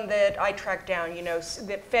one that I tracked down,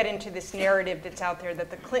 that fed into this narrative that's out there that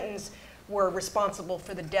the Clintons were responsible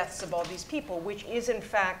for the deaths of all these people, which is in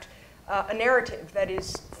fact a narrative that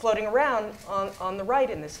is floating around on the right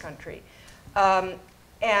in this country.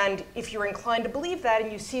 And if you're inclined to believe that and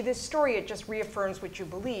you see this story, it just reaffirms what you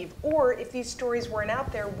believe. Or if these stories weren't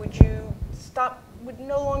out there, would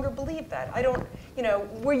no longer believe that?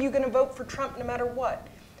 Were you going to vote for Trump no matter what?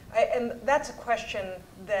 And that's a question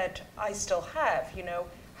that I still have,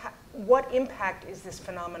 what impact is this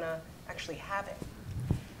phenomena actually having?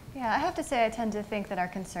 Yeah, I have to say I tend to think that our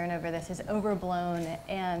concern over this is overblown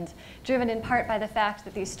and driven in part by the fact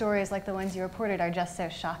that these stories like the ones you reported are just so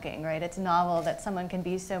shocking, right? It's novel that someone can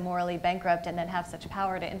be so morally bankrupt and then have such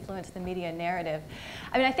power to influence the media narrative.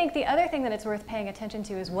 I mean, I think the other thing that it's worth paying attention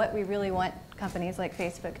to is what we really want companies like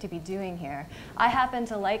Facebook to be doing here. I happen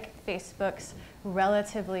to like Facebook's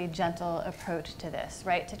relatively gentle approach to this,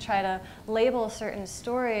 right? To try to label certain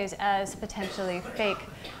stories as potentially fake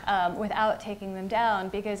without taking them down,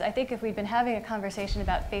 because I think if we'd been having a conversation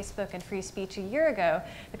about Facebook and free speech a year ago,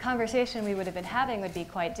 the conversation we would have been having would be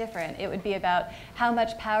quite different. It would be about how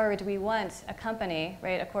much power do we want a company,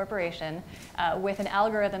 right, a corporation, with an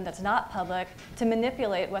algorithm that's not public to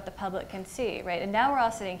manipulate what the public can see, right? And now we're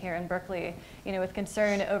all sitting here in Berkeley, you know, with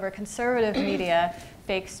concern over conservative media,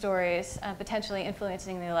 fake stories, potentially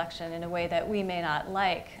influencing the election in a way that we may not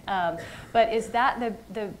like. But is that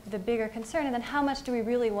the bigger concern? And then how much do we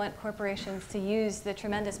really want corporations to use the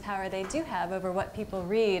tremendous power they do have over what people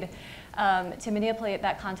read to manipulate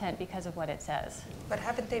that content because of what it says? But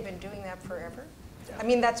haven't they been doing that forever? I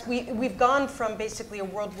mean, we've gone from basically a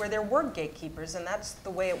world where there were gatekeepers, and that's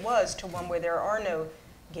the way it was, to one where there are no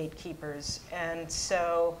gatekeepers. And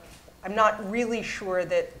so I'm not really sure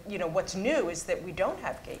that, you know, what's new is that we don't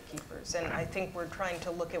have gatekeepers, and I think we're trying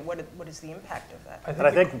to look at what is the impact of that. And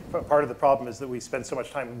I think part of the problem is that we spend so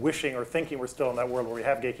much time wishing or thinking we're still in that world where we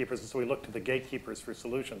have gatekeepers, and so we look to the gatekeepers for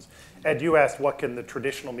solutions. Ed, you asked what can the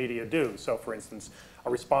traditional media do? So for instance, a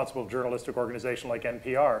responsible journalistic organization like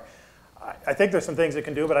NPR. I think there's some things it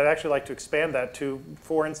can do, but I'd actually like to expand that to,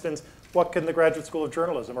 for instance, what can the Graduate School of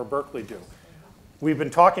Journalism or Berkeley do? We've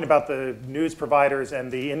been talking about the news providers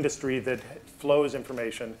and the industry that flows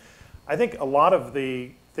information. I think a lot of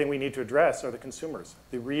the thing we need to address are the consumers,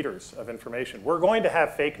 the readers of information. We're going to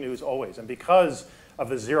have fake news always, and because of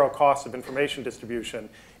the zero cost of information distribution,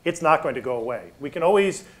 it's not going to go away. We can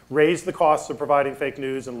always raise the costs of providing fake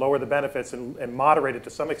news and lower the benefits and moderate it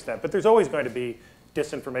to some extent, but there's always going to be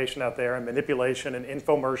disinformation out there and manipulation and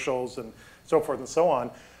infomercials and so forth and so on.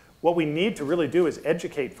 What we need to really do is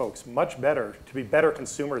educate folks much better to be better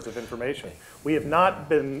consumers of information. We have not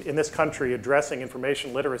been, in this country, addressing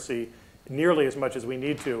information literacy nearly as much as we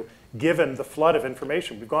need to, given the flood of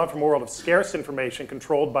information. We've gone from a world of scarce information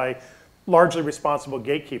controlled by largely responsible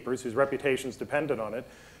gatekeepers whose reputations depended on it,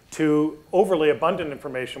 to overly abundant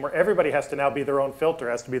information where everybody has to now be their own filter,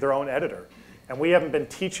 has to be their own editor. And we haven't been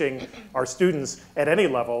teaching our students at any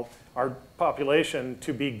level, our population,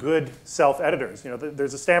 to be good self-editors. You know,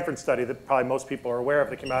 there's a Stanford study that probably most people are aware of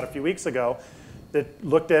that came out a few weeks ago that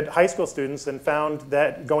looked at high school students and found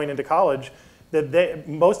that going into college, that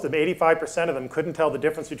most of them, 85% of them, couldn't tell the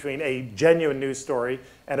difference between a genuine news story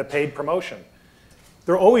and a paid promotion.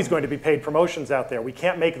 There are always going to be paid promotions out there. We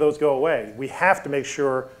can't make those go away. We have to make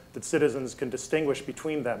sure that citizens can distinguish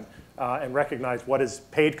between them and recognize what is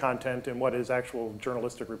paid content and what is actual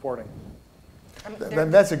journalistic reporting.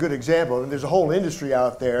 That's a good example. And there's a whole industry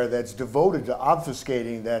out there that's devoted to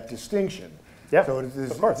obfuscating that distinction. Yeah, so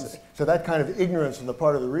of course. So that kind of ignorance on the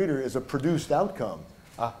part of the reader is a produced outcome.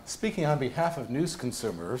 Speaking on behalf of news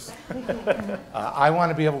consumers, I want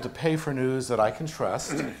to be able to pay for news that I can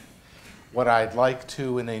trust. What I'd like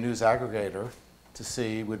to, in a news aggregator, to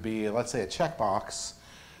see would be, let's say, a checkbox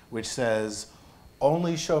which says,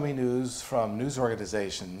 only show me news from news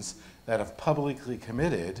organizations that have publicly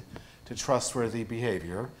committed to trustworthy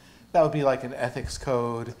behavior. That would be like an ethics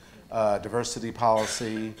code, diversity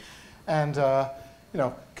policy, and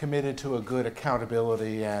committed to a good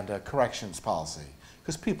accountability and corrections policy.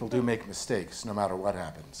 Because people do make mistakes no matter what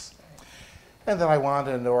happens. And then I want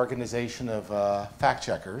an organization of fact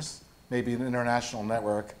checkers, maybe an international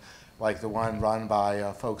network like the one run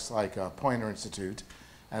by folks like Poynter Institute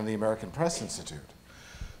and the American Press Institute.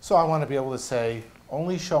 So I want to be able to say,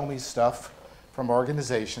 only show me stuff from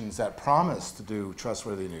organizations that promise to do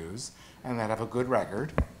trustworthy news and that have a good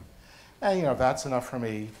record. And that's enough for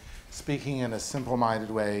me, speaking in a simple-minded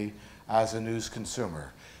way as a news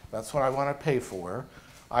consumer. That's what I want to pay for.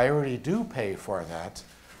 I already do pay for that.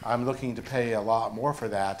 I'm looking to pay a lot more for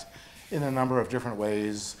that in a number of different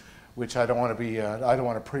ways, which I don't want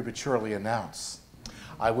to prematurely announce.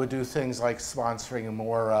 I would do things like sponsoring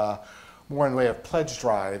more in the way of pledge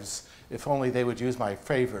drives, if only they would use my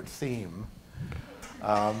favorite theme.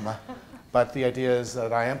 But the idea is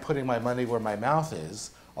that I am putting my money where my mouth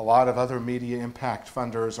is. A lot of other media impact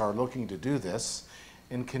funders are looking to do this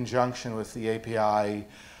in conjunction with the API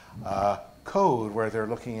code, where they're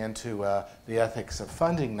looking into the ethics of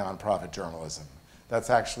funding nonprofit journalism.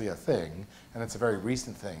 That's actually a thing, and it's a very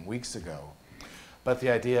recent thing, weeks ago. But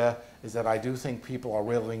the idea is that I do think people are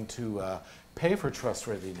willing to pay for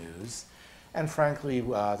trustworthy news, And frankly,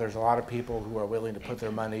 there's a lot of people who are willing to put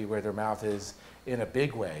their money where their mouth is in a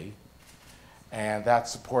big way, and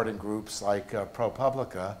that's supporting groups like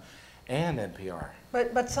ProPublica and NPR.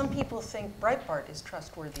 But some people think Breitbart is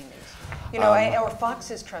trustworthy news. You know, or Fox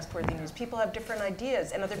is trustworthy news. People have different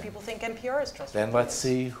ideas, and other people think NPR is trustworthy Then let's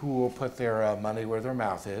news. see who will put their money where their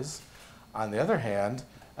mouth is. On the other hand,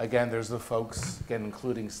 again, there's the folks, again,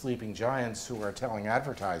 including sleeping giants, who are telling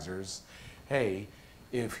advertisers, hey,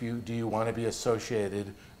 do you want to be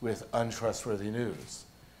associated with untrustworthy news?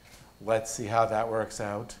 Let's see how that works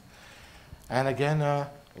out. And again,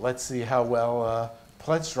 let's see how well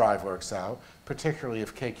Pledge Drive works out, particularly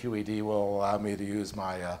if KQED will allow me to use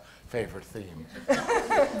my favorite theme.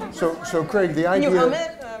 So Craig, the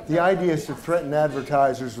idea is to threaten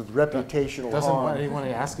advertisers with reputational Doesn't harm. anyone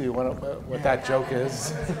ask you what that joke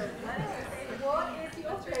is? What is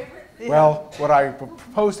your favorite? Well, what I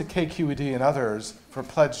propose to KQED and others for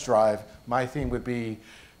Pledge Drive, my theme would be,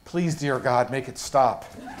 please, dear God, make it stop.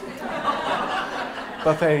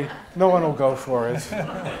 But no one will go for it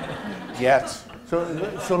yet. So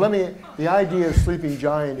the idea of Sleeping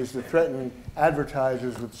Giant is to threaten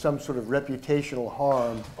advertisers with some sort of reputational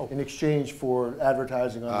harm in exchange for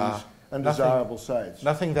advertising on these undesirable sites.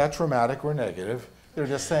 Nothing that dramatic or negative. They're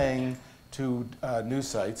just saying to news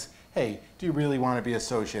sites, hey, do you really want to be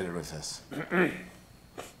associated with this?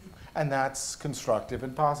 And that's constructive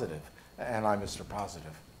and positive. And I'm Mr.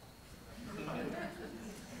 Positive.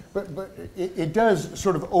 But it does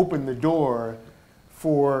sort of open the door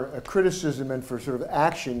for a criticism and for sort of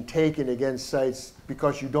action taken against sites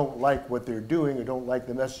because you don't like what they're doing or don't like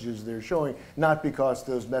the messages they're showing, not because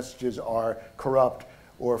those messages are corrupt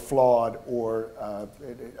or flawed or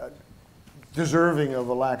deserving of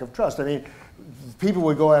a lack of trust. I mean, people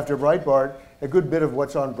would go after Breitbart. A good bit of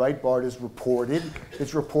what's on Breitbart is reported.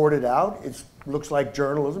 It's reported out. It looks like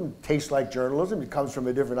journalism, tastes like journalism. It comes from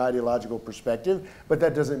a different ideological perspective, but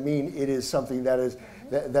that doesn't mean it is something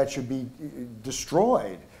that should be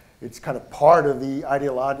destroyed. It's kind of part of the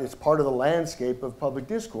ideology. It's part of the landscape of public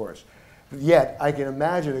discourse. Yet, I can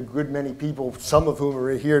imagine a good many people, some of whom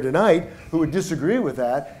are here tonight, who would disagree with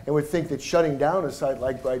that and would think that shutting down a site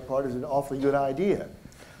like Breitbart is an awfully good idea.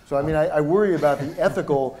 So, I mean, I worry about the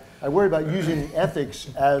ethical. I worry about using ethics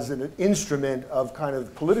as an instrument of kind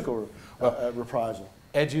of political reprisal.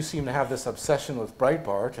 Ed, you seem to have this obsession with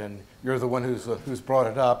Breitbart, and you're the one who's brought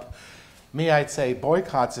it up. Me, I'd say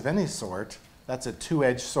boycotts of any sort, that's a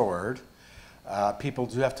two-edged sword. People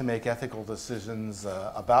do have to make ethical decisions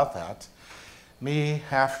about that. Me,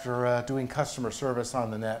 after doing customer service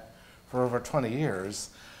on the net for over 20 years,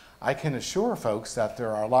 I can assure folks that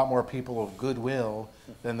there are a lot more people of goodwill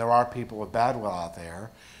than there are people of bad will out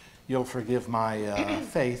there. You'll forgive my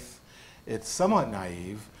faith. It's somewhat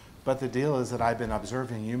naive, but the deal is that I've been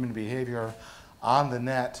observing human behavior on the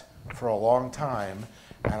net for a long time,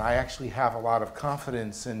 and I actually have a lot of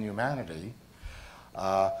confidence in humanity.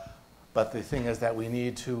 But the thing is that we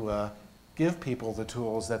need to give people the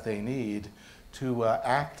tools that they need to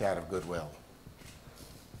act out of goodwill.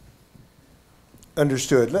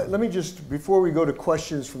 Understood. Let me just, before we go to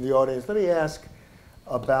questions from the audience, let me ask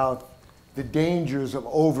about the dangers of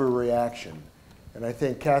overreaction. And I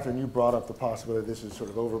think, Catherine, you brought up the possibility this is sort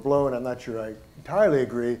of overblown. I'm not sure I entirely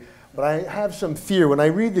agree, but I have some fear. When I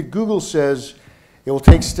read that Google says it will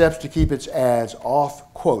take steps to keep its ads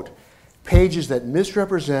off, quote, pages that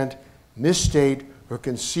misrepresent, misstate, or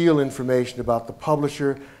conceal information about the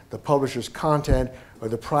publisher, the publisher's content, or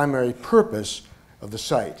the primary purpose of the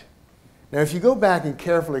site. Now, if you go back and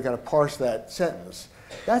carefully kind of parse that sentence,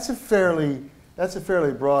 that's a fairly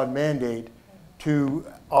broad mandate to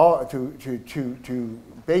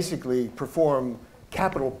basically perform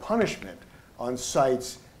capital punishment on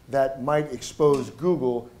sites that might expose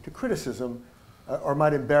Google to criticism or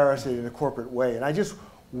might embarrass it in a corporate way. And I just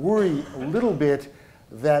worry a little bit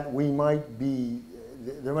that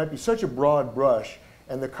there might be such a broad brush,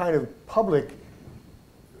 and the kind of public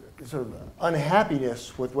sort of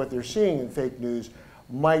unhappiness with what they're seeing in fake news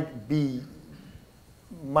might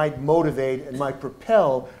motivate and might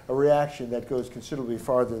propel a reaction that goes considerably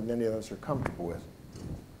farther than any of us are comfortable with.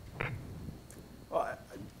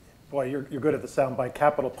 Boy, you're good at the soundbite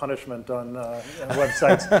capital punishment on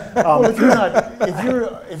websites. Well,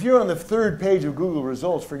 if you're on the third page of Google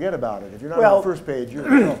results, forget about it. If you're not on the first page, you're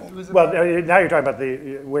in trouble. Well, now you're talking about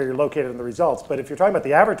where you're located in the results. But if you're talking about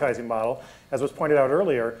the advertising model, as was pointed out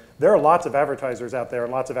earlier, there are lots of advertisers out there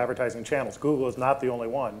and lots of advertising channels. Google is not the only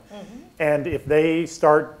one. Mm-hmm. And if they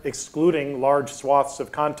start excluding large swaths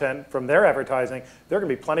of content from their advertising, there are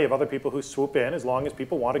going to be plenty of other people who swoop in as long as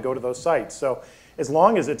people want to go to those sites. So as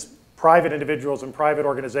long as it's private individuals and private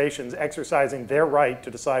organizations exercising their right to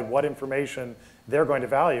decide what information they're going to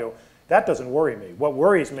value, that doesn't worry me. What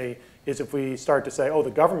worries me is if we start to say, oh, the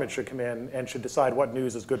government should come in and should decide what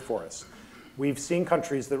news is good for us. We've seen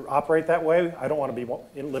countries that operate that way. I don't want to be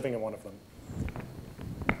living in one of them.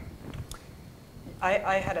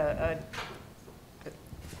 I had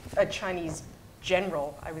a Chinese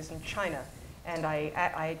general. I was in China, and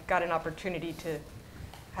I got an opportunity to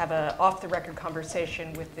have an off-the-record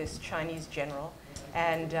conversation with this Chinese general,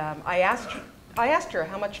 and I asked her,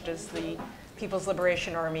 how much does the People's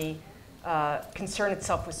Liberation Army concern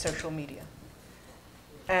itself with social media?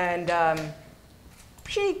 And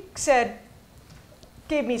she said,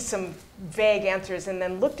 gave me some vague answers, and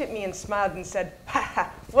then looked at me and smiled and said, ha ha,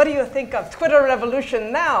 what do you think of Twitter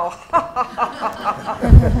revolution now?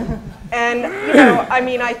 And, you know, I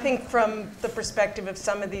mean, I think from the perspective of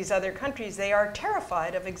some of these other countries, they are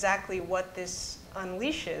terrified of exactly what this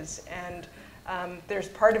unleashes. And there's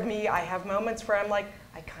part of me, I have moments where I'm like,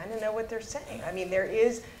 I kind of know what they're saying. I mean, there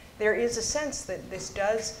is a sense that this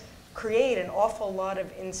does create an awful lot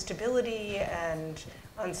of instability and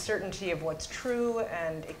uncertainty of what's true,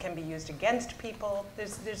 and it can be used against people.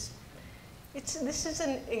 This is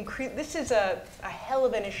a hell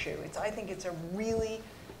of an issue. I think it's a really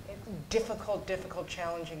difficult,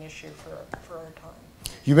 challenging issue for our time.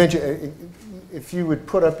 You mentioned, if you would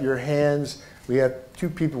put up your hands, we have two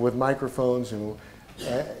people with microphones and we'll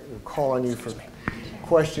call on you for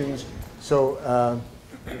questions. So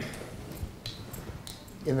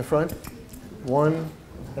in the front, one,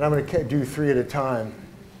 and I'm going to do three at a time.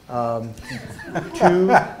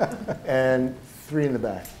 2 and 3 in the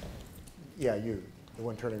back. Yeah, you. The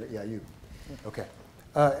one turning, yeah, you. Okay.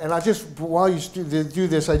 And I just, while you do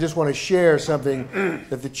this, I just want to share something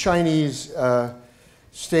that the Chinese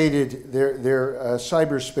stated, their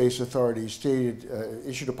cyberspace authorities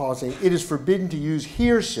issued a policy saying, it is forbidden to use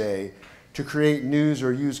hearsay to create news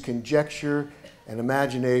or use conjecture and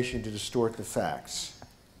imagination to distort the facts,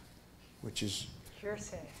 which is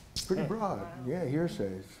hearsay. Pretty broad. Yeah,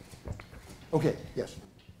 hearsay. Okay, yes.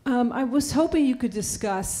 I was hoping you could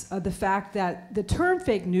discuss the fact that the term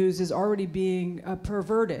fake news is already being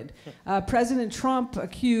perverted. President Trump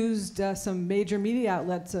accused some major media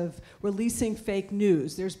outlets of releasing fake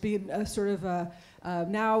news. There's been a sort of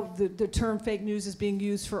now the term fake news is being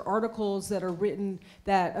used for articles that are written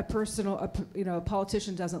that a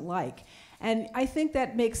politician doesn't like. And I think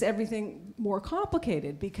that makes everything more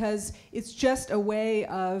complicated because it's just a way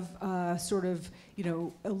of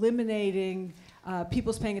eliminating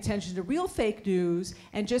people's paying attention to real fake news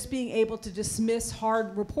and just being able to dismiss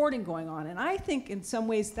hard reporting going on. And I think in some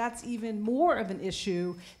ways that's even more of an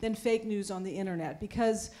issue than fake news on the internet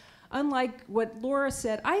because unlike what Laura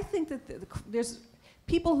said, I think that there's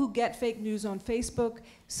people who get fake news on Facebook,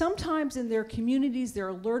 sometimes in their communities they're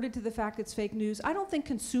alerted to the fact it's fake news. I don't think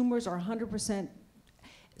consumers are 100%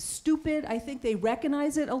 stupid. I think they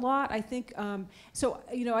recognize it a lot. I think, I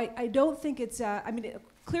don't think it's,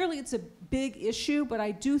 clearly it's a big issue, but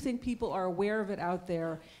I do think people are aware of it out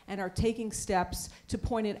there and are taking steps to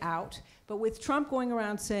point it out. But with Trump going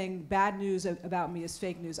around saying bad news about me is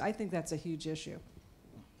fake news, I think that's a huge issue.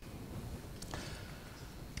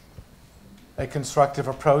 A constructive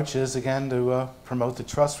approach is, again, to promote the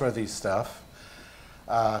trustworthy stuff.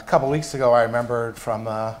 A couple weeks ago, I remembered from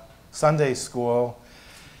Sunday school,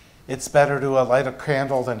 it's better to light a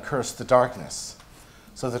candle than curse the darkness.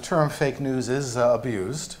 So the term fake news is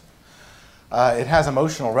abused. It has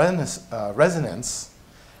emotional resonance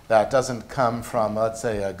that doesn't come from, let's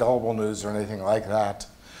say, gullible news or anything like that.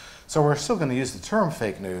 So we're still going to use the term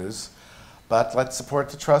fake news, but let's support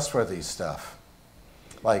the trustworthy stuff,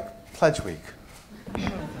 like Pledge Week.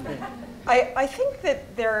 I think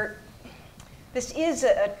that this is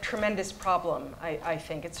a tremendous problem, I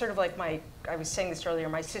think. It's sort of like I was saying this earlier,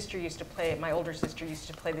 my sister used to play, my older sister used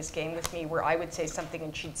to play this game with me where I would say something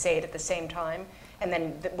and she'd say it at the same time, and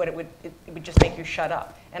then it would just make you shut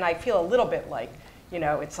up. And I feel a little bit like,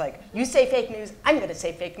 it's like, you say fake news, I'm going to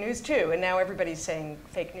say fake news too, and now everybody's saying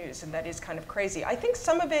fake news, and that is kind of crazy. I think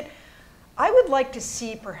some of it, I would like to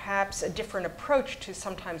see perhaps a different approach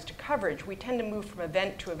sometimes to coverage. We tend to move from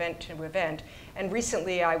event to event to event. And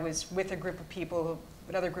recently I was with another group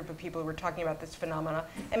of people who were talking about this phenomena.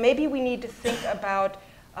 And maybe we need to think about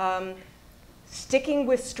sticking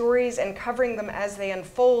with stories and covering them as they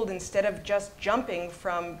unfold instead of just jumping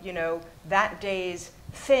from, that day's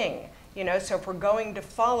thing. So if we're going to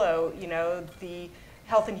follow, the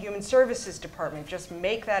Health and Human Services Department, just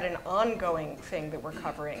make that an ongoing thing that we're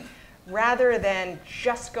covering, rather than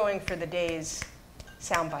just going for the day's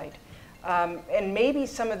soundbite. And maybe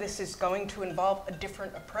some of this is going to involve a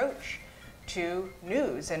different approach to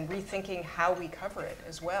news and rethinking how we cover it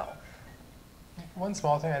as well. One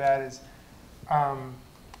small thing I'd add is,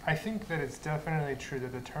 I think that it's definitely true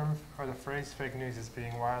that the term or the phrase fake news is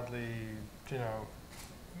being wildly,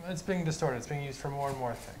 it's being distorted. It's being used for more and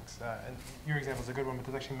more things. And your example is a good one, but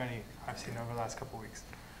there's actually many I've seen over the last couple of weeks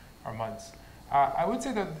or months. I would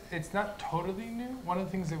say that it's not totally new. One of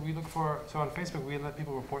the things that we look for, so on Facebook, we let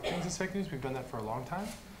people report things as fake news. We've done that for a long time.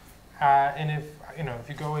 And if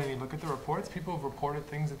you go in and you look at the reports, people have reported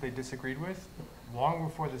things that they disagreed with long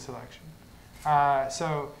before this election.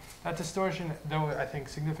 So that distortion, though I think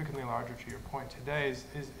significantly larger to your point today,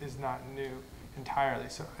 is not new entirely.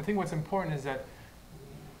 So I think what's important is that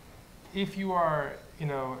if you are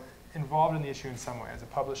involved in the issue in some way, as a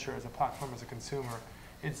publisher, as a platform, as a consumer,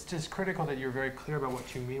 it's just critical that you're very clear about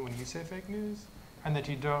what you mean when you say fake news, and that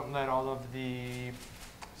you don't let all of the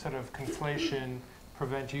sort of conflation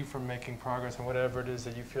prevent you from making progress on whatever it is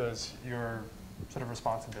that you feel is your sort of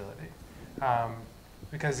responsibility.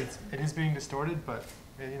 Because it is being distorted, but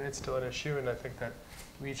it's still an issue, and I think that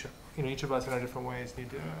we each of us in our different ways need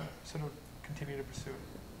to sort of continue to pursue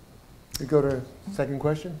it. We go to second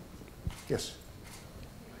question. Yes.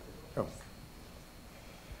 Oh.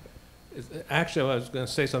 Actually, I was going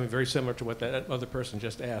to say something very similar to what that other person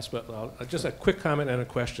just asked, but just a quick comment and a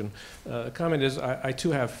question. The comment is, I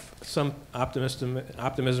too have some optimism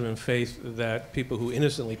and faith that people who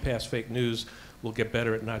innocently pass fake news will get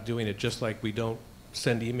better at not doing it, just like we don't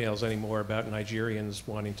send emails anymore about Nigerians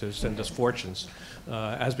wanting to send us fortunes.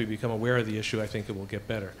 As we become aware of the issue, I think it will get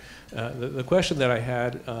better. The question that I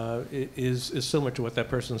had is similar to what that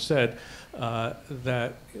person said,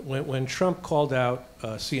 that when Trump called out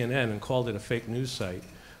CNN and called it a fake news site,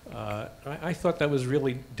 I thought that was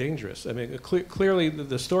really dangerous. I mean, clearly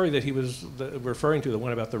the story that he was referring to, the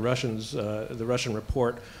one about the Russians, the Russian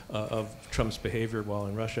report of Trump's behavior while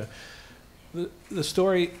in Russia, the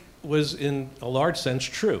story was in a large sense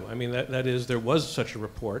true. I mean, that is, there was such a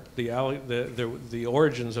report. The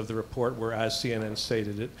origins of the report were as CNN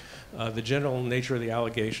stated it. The general nature of the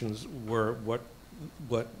allegations were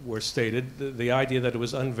what were stated. The idea that it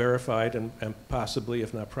was unverified and possibly,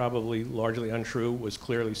 if not probably, largely untrue was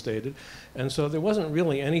clearly stated. And so there wasn't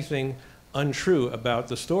really anything untrue about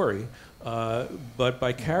the story, but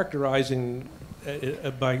by characterizing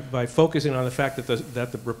by focusing on the fact that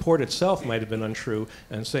the report itself might have been untrue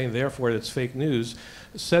and saying therefore it's fake news,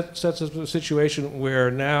 sets us a situation where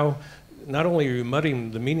now not only are you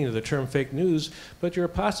muddying the meaning of the term fake news, but you're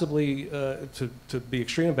possibly, to be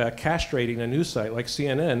extreme about, castrating a news site like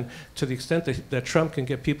CNN to the extent that Trump can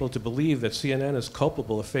get people to believe that CNN is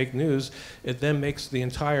culpable of fake news. It then makes the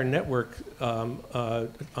entire network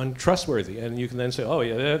untrustworthy. And you can then say, oh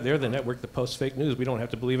yeah, they're the network that posts fake news. We don't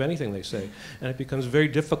have to believe anything they say. And it becomes very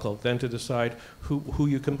difficult then to decide who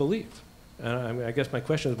you can believe. And I mean, I guess my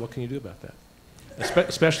question is, what can you do about that?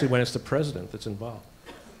 Especially when it's the president that's involved.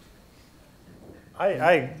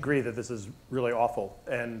 I agree that this is really awful,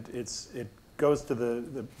 and it goes to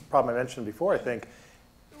the problem I mentioned before. I think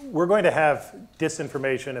we're going to have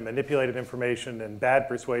disinformation and manipulated information and bad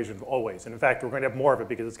persuasion always, and in fact, we're going to have more of it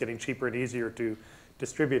because it's getting cheaper and easier to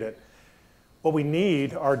distribute it. What we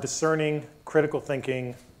need are discerning, critical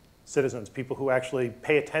thinking citizens, people who actually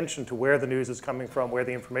pay attention to where the news is coming from, where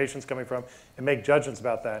the information is coming from, and make judgments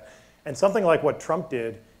about that. And something like what Trump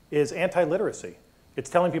did is anti-literacy. It's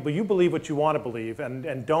telling people you believe what you want to believe, and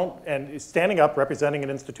standing up, representing an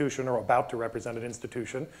institution or about to represent an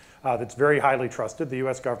institution that's very highly trusted, the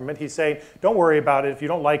US government. He's saying, don't worry about it. If you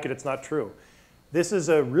don't like it, it's not true. This is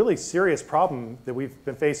a really serious problem that we've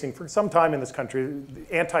been facing for some time in this country.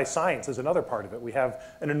 Anti-science is another part of it. We have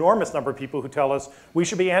an enormous number of people who tell us we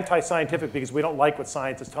should be anti-scientific because we don't like what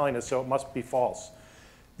science is telling us, so it must be false.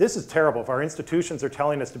 This is terrible. If our institutions are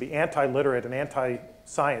telling us to be anti-literate and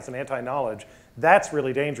anti-science and anti-knowledge, that's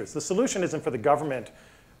really dangerous. The solution isn't for the government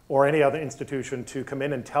or any other institution to come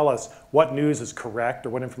in and tell us what news is correct or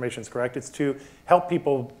what information is correct. It's to help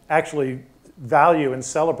people actually value and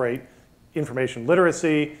celebrate information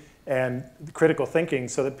literacy and critical thinking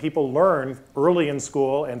so that people learn early in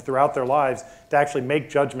school and throughout their lives to actually make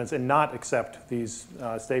judgments and not accept these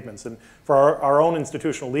statements. And for our own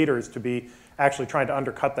institutional leaders to be actually trying to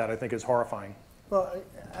undercut that, I think, is horrifying. Well,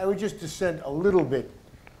 I would just dissent a little bit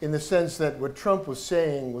in the sense that what Trump was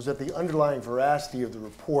saying was that the underlying veracity of the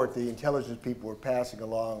report the intelligence people were passing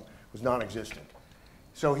along was non-existent.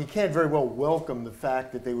 So he can't very well welcome the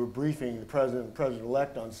fact that they were briefing the president and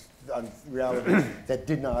president-elect on reality that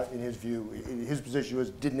did not, in his view, his position was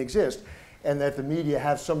didn't exist. and that the media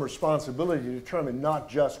have some responsibility to determine not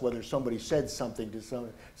just whether somebody said something to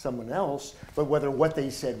someone else, but whether what they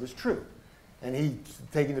said was true. And he,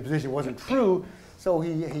 taking the position it wasn't true, so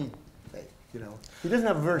he doesn't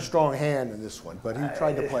have a very strong hand in this one, but he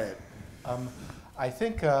tried to play it. I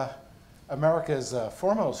think America's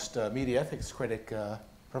foremost media ethics critic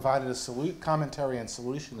provided a commentary and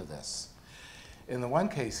solution to this. In the one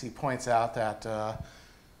case, he points out that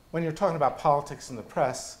when you're talking about politics in the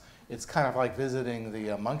press, it's kind of like visiting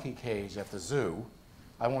the monkey cage at the zoo.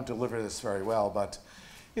 I won't deliver this very well, but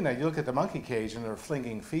you look at the monkey cage and they're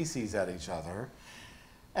flinging feces at each other,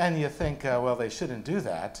 and you think, well, they shouldn't do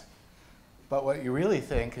that. But what you really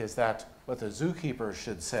think is that what the zookeeper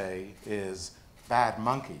should say is bad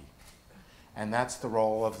monkey. And that's the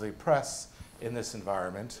role of the press in this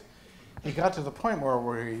environment. He got to the point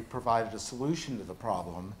where he provided a solution to the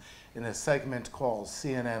problem in a segment called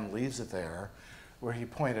CNN Leaves It There, where he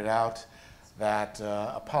pointed out that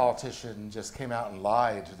a politician just came out and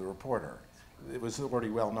lied to the reporter. It was already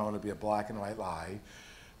well known to be a black and white lie.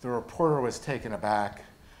 The reporter was taken aback,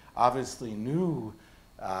 obviously knew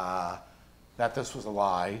that this was a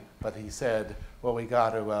lie, but he said, well, we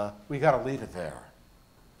got to leave it there.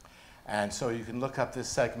 And so you can look up this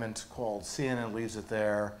segment called CNN Leaves It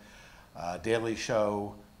There, Daily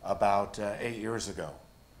Show, about 8 years ago.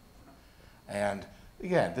 And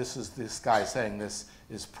again, this is this guy saying this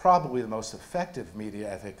is probably the most effective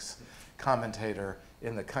media ethics commentator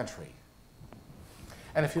in the country.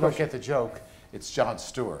 And if you don't get the joke, it's Jon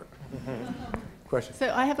Stewart. Question. So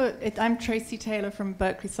I'm Tracy Taylor from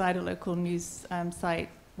Berkeley Side, a local news site,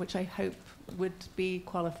 which I hope would be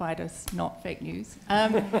qualified as not fake news.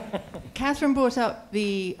 Catherine brought up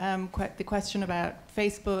the question about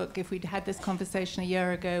Facebook. If we'd had this conversation a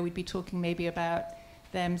year ago, we'd be talking maybe about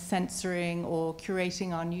them censoring or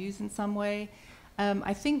curating our news in some way.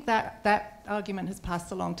 I think that argument has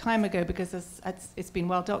passed a long time ago because it's been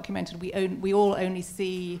well documented. We all only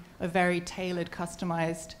see a very tailored,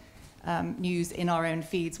 customized news in our own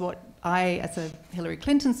feeds. What I, as a Hillary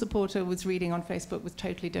Clinton supporter, was reading on Facebook was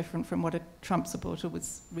totally different from what a Trump supporter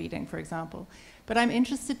was reading, for example. But I'm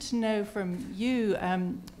interested to know from you,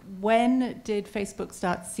 when did Facebook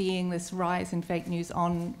start seeing this rise in fake news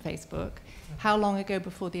on Facebook? How long ago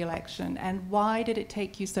before the election? And why did it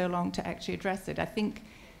take you so long to actually address it? I think,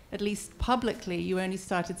 at least publicly, you only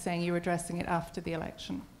started saying you were addressing it after the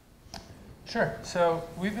election. Sure. So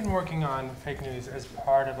we've been working on fake news as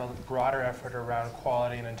part of a broader effort around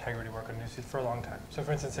quality and integrity work on newsfeed for a long time. So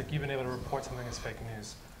for instance, like you've been able to report something as fake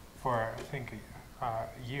news for, I think,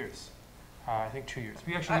 years. I think 2 years.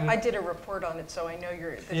 We actually I did a report on it, so I know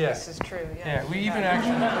this is true. Yeah, we even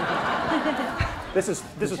actually... This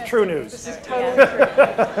is true news. This is totally true.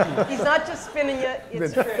 He's not just spinning it,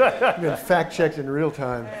 it's true. You've been fact-checked in real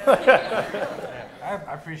time.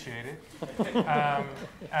 I appreciate it.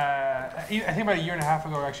 I think about a year and a half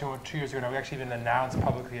ago, or actually 2 years ago now, we actually even announced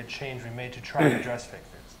publicly a change we made to try to address fake news.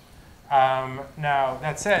 Now,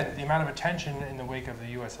 that said, the amount of attention in the wake of the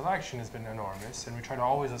US election has been enormous, and we try to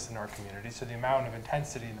always listen to our community, so the amount of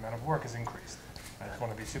intensity and the amount of work has increased. I just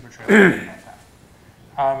want to be super transparent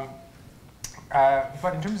about that.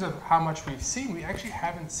 But in terms of how much we've seen, we actually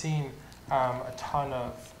haven't seen a ton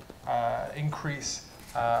of increase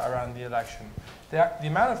around the election. The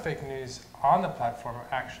amount of fake news on the platform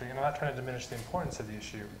actually, and I'm not trying to diminish the importance of the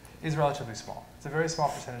issue, is relatively small. It's a very small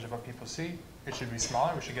percentage of what people see. It should be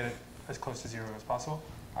smaller. We should get it as close to zero as possible.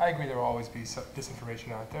 I agree there will always be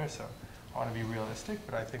disinformation out there, so I want to be realistic,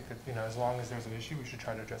 but I think that as long as there's an issue, we should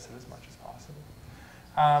try to address it as much as possible.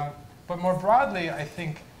 But more broadly, I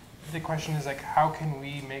think the question is how can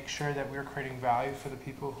we make sure that we're creating value for the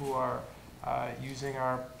people who are using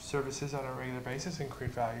our services on a regular basis and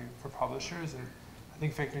create value for publishers. And I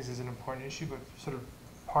think fake news is an important issue, but sort of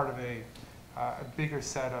part of a bigger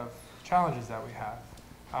set of challenges that we have.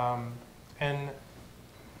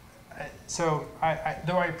 So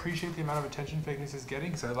though I appreciate the amount of attention fake news is getting,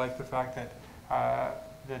 because I like the fact that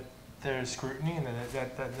that there's scrutiny and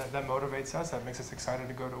that motivates us, that makes us excited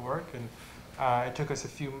to go to work. And it took us a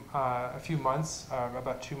few months,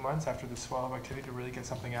 about 2 months after the swell of activity to really get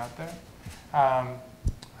something out there.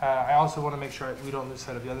 I also want to make sure we don't lose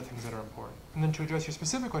sight of the other things that are important. And then to address your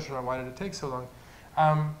specific question about why did it take so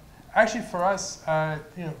long, actually for us,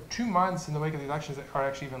 2 months in the wake of the elections are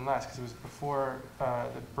actually even less because it was before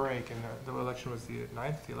the break and the election was the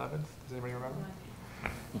 9th, the 11th. Does anybody remember?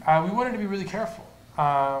 We wanted to be really careful.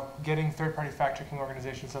 Getting third-party fact-checking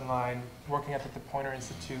organizations online, working at the Poynter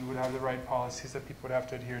Institute would have the right policies that people would have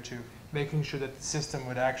to adhere to, making sure that the system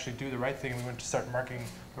would actually do the right thing and we wouldn't start marking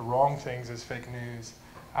the wrong things as fake news.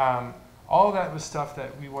 All of that was stuff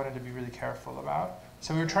that we wanted to be really careful about.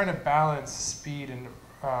 So we were trying to balance speed and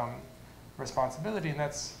responsibility, and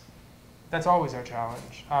that's always our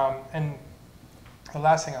challenge. And the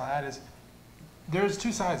last thing I'll add is there's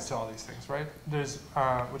two sides to all these things, right? There's,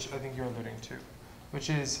 which I think you're alluding to, which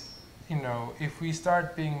is, if we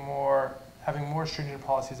start having more stringent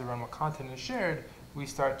policies around what content is shared, we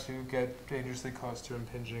start to get dangerously close to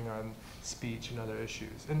impinging on speech and other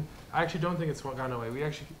issues. And I actually don't think it's gone away. We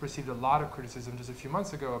actually received a lot of criticism just a few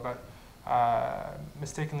months ago about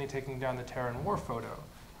mistakenly taking down the terror and war photo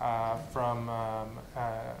from a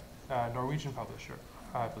Norwegian publisher,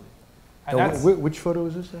 I believe. And which photo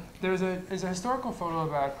is this? There's a historical photo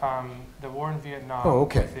about the war in Vietnam. Oh,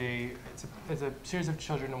 okay. It's a series of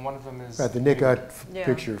children, and one of them is the Nick Ut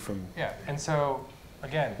picture from. Yeah, and so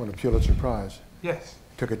again. Won a Pulitzer Prize. Yes.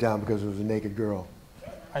 Took it down because it was a naked girl.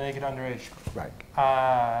 A naked underage girl. Right.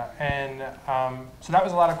 So that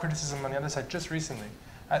was a lot of criticism on the other side just recently.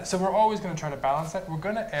 So we're always going to try to balance that. We're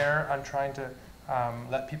going to err on trying to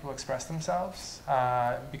let people express themselves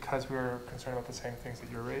because we're concerned about the same things that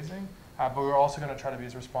you're raising. But we're also going to try to be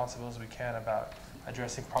as responsible as we can about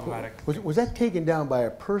addressing problematic. Was that taken down by a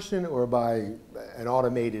person or by an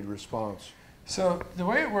automated response? So the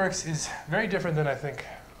way it works is very different than I think,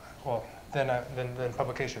 than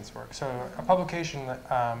publications work. So a publication,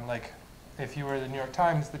 like if you were the New York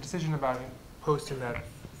Times, the decision about posting that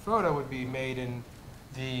photo would be made in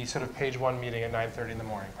the sort of page one meeting at 9:30 in the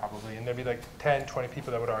morning probably, and there'd be like 10, 20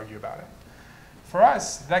 people that would argue about it. For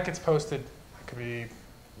us, that gets posted, it could be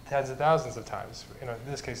tens of thousands of times. In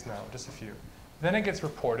this case, no, just a few. Then it gets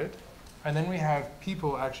reported, and then we have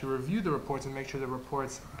people actually review the reports and make sure the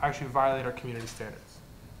reports actually violate our community standards,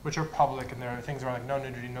 which are public, and there are things around like no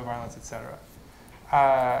nudity, no violence, etc.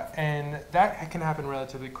 And that can happen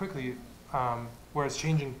relatively quickly, whereas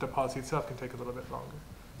changing the policy itself can take a little bit longer.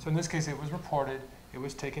 So in this case, it was reported, it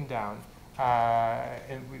was taken down,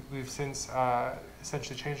 and we've since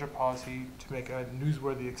essentially changed our policy to make a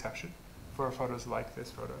newsworthy exception for photos like this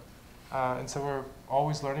photo. And so we're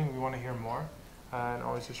always learning, we want to hear more, and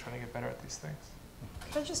always just trying to get better at these things.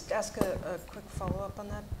 Can I just ask a quick follow-up on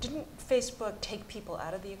that? Didn't Facebook take people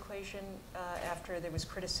out of the equation after there was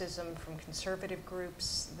criticism from conservative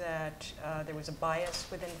groups that there was a bias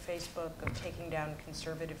within Facebook of taking down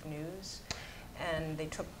conservative news? And they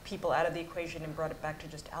took people out of the equation and brought it back to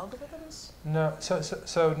just algorithms? No,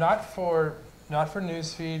 so not for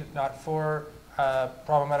newsfeed, not for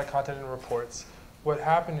problematic content and reports. What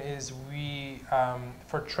happened is we,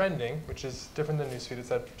 for trending, which is different than newsfeed, it's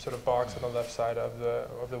that sort of box on the left side of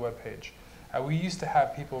the web page. We used to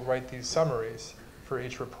have people write these summaries for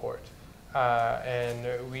each report,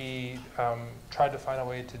 and we tried to find a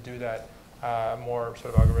way to do that more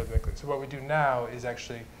sort of algorithmically. So what we do now is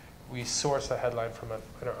actually we source a headline from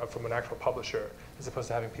an actual publisher, as opposed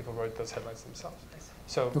to having people write those headlines themselves.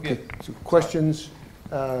 So, okay. So questions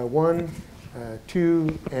 1,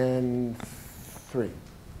 2, and 3.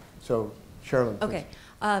 So Sherilyn, please.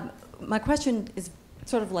 Okay. My question is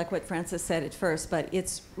sort of like what Francis said at first, but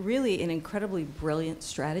it's really an incredibly brilliant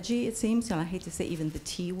strategy, it seems. And I hate to say even the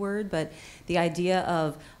T word, but the idea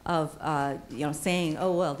of saying,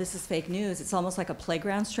 oh, well, this is fake news. It's almost like a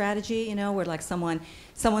playground strategy, where like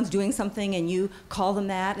someone's doing something and you call them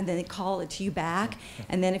that, and then they call it to you back.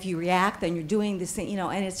 And then if you react, then you're doing this thing,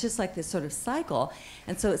 and it's just like this sort of cycle.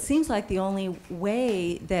 And so it seems like the only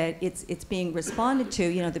way that it's being responded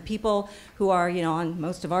to, the people who are, on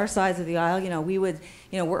most of our sides of the aisle,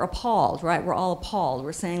 we're appalled, right? We're all appalled.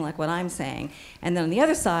 We're saying like what I'm saying. And then on the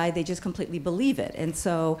other side, they just completely believe it. And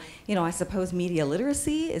so, I suppose media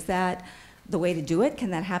literacy, is that the way to do it? Can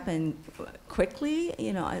that happen quickly,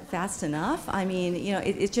 fast enough? I mean,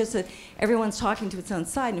 it's just that everyone's talking to its own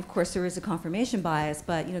side, and of course there is a confirmation bias,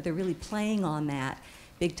 but they're really playing on that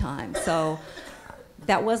big time. So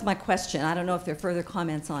that was my question. I don't know if there are further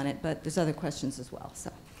comments on it, but there's other questions as well.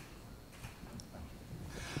 So.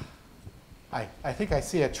 I think I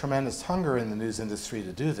see a tremendous hunger in the news industry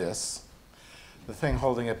to do this. The thing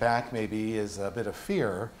holding it back maybe is a bit of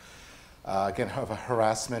fear, again, of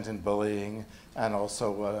harassment and bullying, and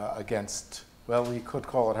also against, well, we could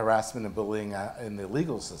call it harassment and bullying in the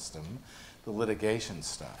legal system, the litigation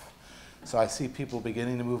stuff. So I see people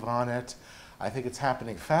beginning to move on it. I think it's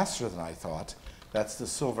happening faster than I thought. That's the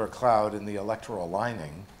silver cloud in the electoral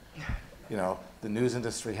lining. The news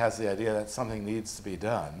industry has the idea that something needs to be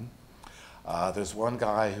done. There's one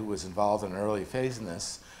guy who was involved in an early phase in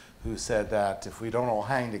this who said that if we don't all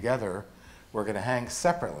hang together, we're going to hang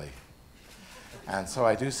separately. And so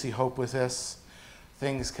I do see hope with this.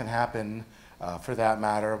 Things can happen for that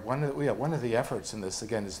matter. One of the efforts in this,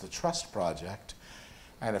 again, is the Trust Project.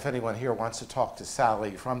 And if anyone here wants to talk to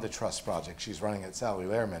Sally from the Trust Project, she's running it, Sally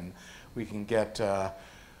Lehrman, we can get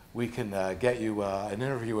you an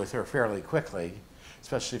interview with her fairly quickly,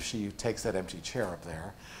 especially if she takes that empty chair up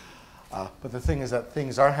there. But the thing is that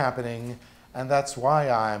things are happening, and that's why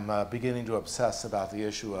I'm beginning to obsess about the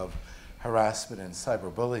issue of harassment and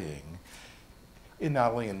cyberbullying,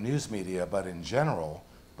 not only in news media, but in general,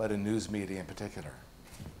 but in news media in particular.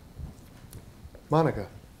 Monica.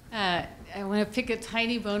 I want to pick a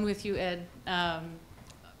tiny bone with you, Ed,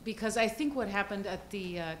 because I think what happened at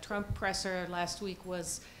the Trump presser last week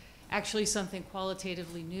was actually something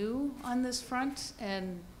qualitatively new on this front.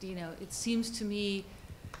 And, it seems to me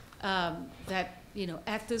that,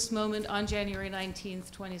 at this moment on January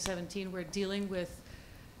 19th, 2017, we're dealing with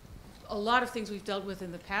a lot of things we've dealt with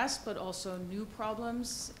in the past, but also new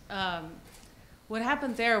problems. What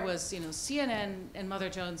happened there was, CNN and Mother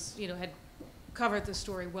Jones, had covered the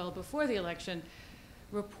story well before the election,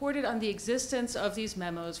 reported on the existence of these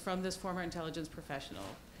memos from this former intelligence professional,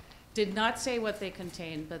 did not say what they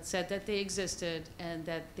contained, but said that they existed and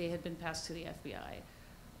that they had been passed to the FBI.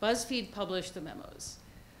 BuzzFeed published the memos.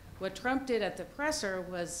 What Trump did at the presser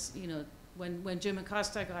was, when Jim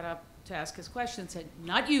Acosta got up to ask his question, said,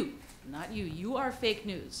 not you, you are fake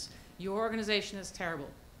news. Your organization is terrible,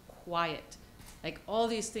 quiet. Like all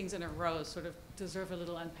these things in a row sort of deserve a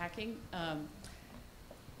little unpacking.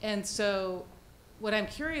 And so what I'm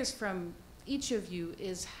curious from each of you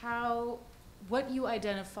is what you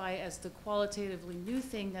identify as the qualitatively new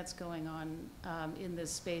thing that's going on in this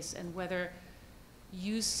space, and whether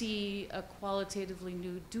you see a qualitatively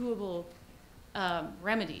new doable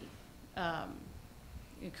remedy.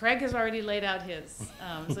 Craig has already laid out his,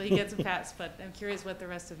 so he gets a pass, but I'm curious what the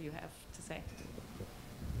rest of you have to say.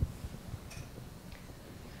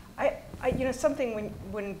 Something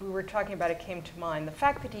when we were talking about it came to mind. The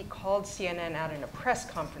fact that he called CNN out in a press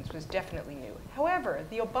conference was definitely new. However,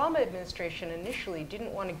 the Obama administration initially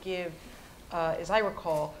didn't want to give, as I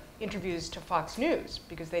recall, interviews to Fox News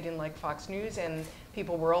because they didn't like Fox News, and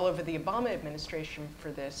people were all over the Obama administration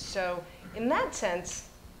for this. So in that sense,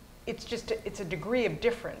 it's a degree of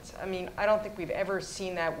difference. I mean, I don't think we've ever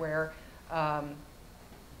seen that where a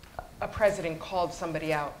president called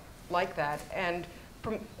somebody out like that. And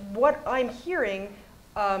from what I'm hearing,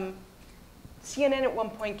 CNN at one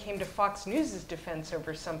point came to Fox News' defense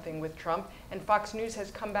over something with Trump, and Fox News has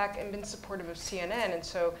come back and been supportive of CNN. And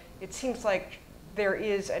so it seems like there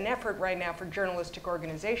is an effort right now for journalistic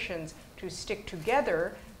organizations to stick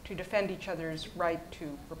together to defend each other's right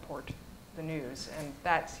to report the news. And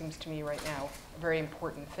that seems to me right now a very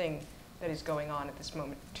important thing that is going on at this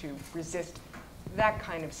moment to resist that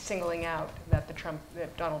kind of singling out that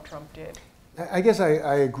Donald Trump did. I guess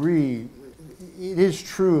I agree. It is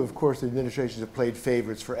true, of course, the administrations have played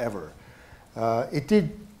favorites forever. It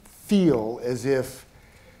did feel as if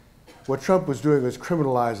what Trump was doing was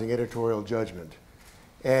criminalizing editorial judgment,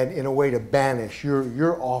 and in a way to banish,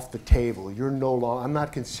 you're off the table. You're no longer, I'm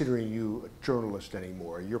not considering you a journalist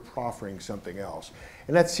anymore. You're proffering something else.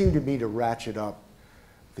 And that seemed to me to ratchet up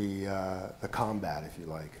the combat, if you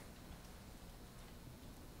like.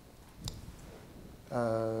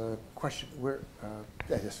 Question, where,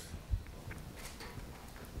 yes.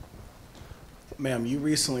 Ma'am, you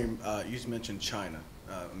recently, you mentioned China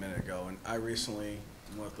a minute ago, and I recently,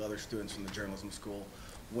 with other students from the journalism school,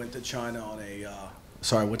 went to China on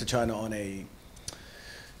an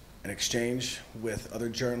exchange with other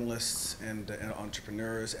journalists and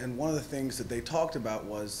entrepreneurs, and one of the things that they talked about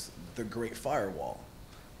was the Great Firewall.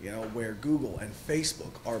 Where Google and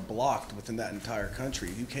Facebook are blocked within that entire country.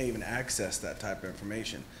 You can't even access that type of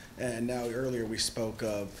information. And now earlier we spoke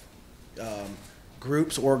of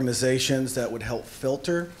groups, organizations that would help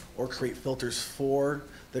filter or create filters for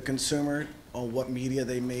the consumer on what media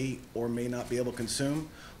they may or may not be able to consume.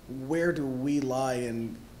 Where do we lie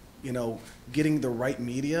in, getting the right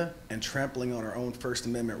media and trampling on our own First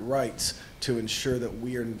Amendment rights to ensure that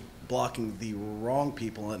we are blocking the wrong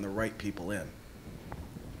people and the right people in?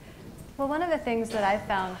 Well, one of the things that I've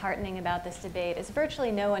found heartening about this debate is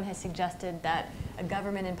virtually no one has suggested that a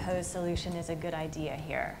government-imposed solution is a good idea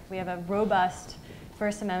here. We have a robust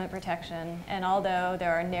First Amendment protection, and although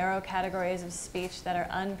there are narrow categories of speech that are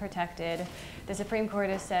unprotected, the Supreme Court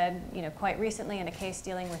has said, quite recently in a case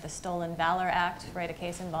dealing with the Stolen Valor Act, right, a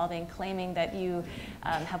case involving claiming that you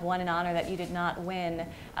have won an honor that you did not win,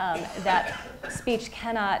 that speech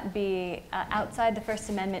cannot be outside the First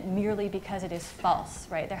Amendment merely because it is false,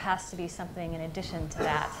 right? There has to be something in addition to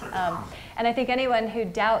that. And I think anyone who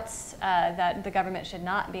doubts that the government should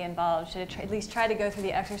not be involved should at least try to go through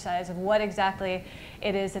the exercise of what exactly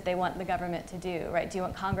it is that they want the government to do, right? Do you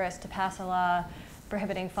want Congress to pass a law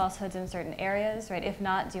prohibiting falsehoods in certain areas, right? If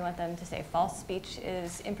not, do you want them to say false speech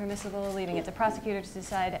is impermissible, leaving it to prosecutors to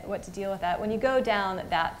decide what to deal with that? When you go down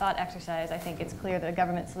that thought exercise, I think it's clear that a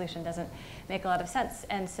government solution doesn't make a lot of sense.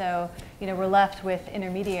 And so, we're left with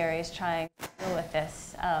intermediaries trying to deal with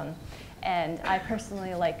this. And I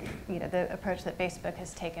personally like, the approach that Facebook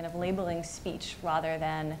has taken of labeling speech rather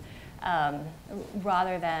than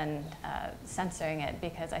censoring it,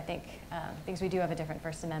 because I think because we do have a different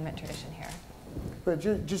First Amendment tradition here. But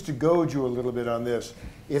just to goad you a little bit on this,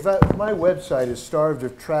 if my website is starved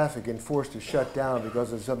of traffic and forced to shut down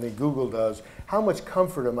because of something Google does, how much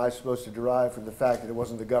comfort am I supposed to derive from the fact that it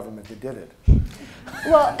wasn't the government that did it?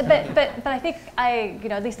 Well, but I think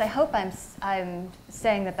at least I hope I'm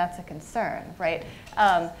saying that that's a concern, right?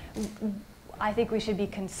 I think we should be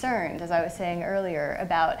concerned, as I was saying earlier,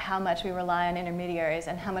 about how much we rely on intermediaries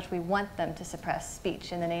and how much we want them to suppress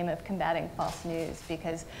speech in the name of combating false news,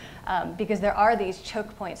 because there are these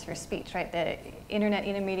choke points for speech, right? The internet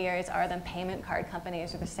intermediaries are the payment card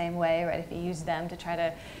companies are the same way, right? If you use them to try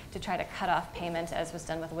to cut off payment, as was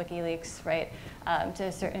done with WikiLeaks, right,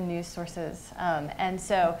 to certain news sources, and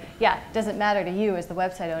so yeah, it doesn't matter to you as the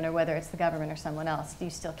website owner whether it's the government or someone else.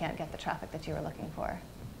 You still can't get the traffic that you were looking for.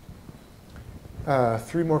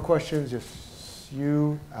 3 more questions. Yes,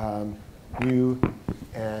 you, and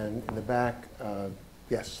in the back,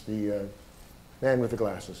 yes, the man with the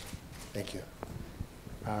glasses. Thank you.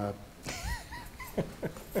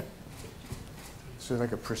 So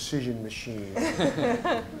like a precision machine.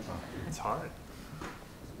 It's hard.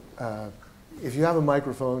 If you have a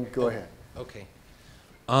microphone, go ahead. Okay.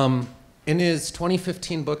 In his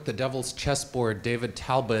 2015 book, The Devil's Chessboard, David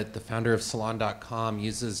Talbot, the founder of Salon.com,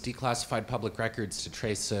 uses declassified public records to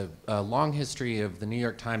trace a long history of the New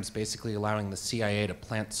York Times basically allowing the CIA to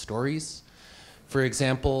plant stories. For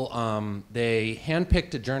example, they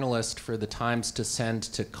handpicked a journalist for the Times to send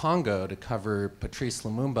to Congo to cover Patrice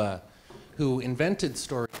Lumumba, who invented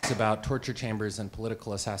stories about torture chambers and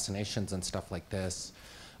political assassinations and stuff like this.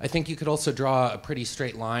 I think you could also draw a pretty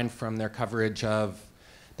straight line from their coverage of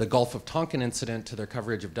the Gulf of Tonkin incident to their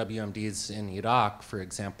coverage of WMDs in Iraq, for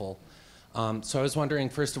example. So I was wondering,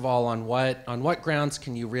 first of all, on what grounds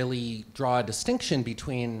can you really draw a distinction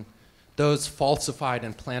between those falsified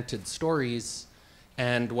and planted stories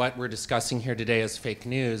and what we're discussing here today as fake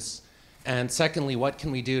news? And secondly, what can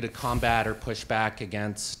we do to combat or push back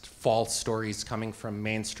against false stories coming from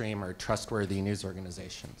mainstream or trustworthy news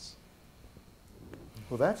organizations?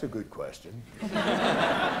 Well, that's a good question.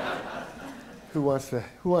 Who wants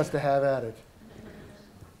to have at it?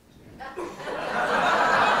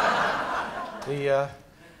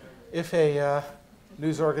 If a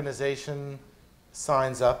news organization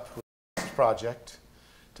signs up with this project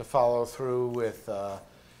to follow through with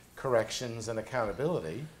corrections and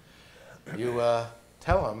accountability, you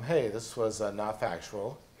tell them, hey, this was not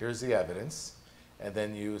factual, here's the evidence, and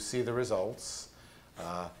then you see the results,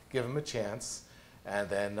 give them a chance, and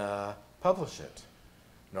then publish it.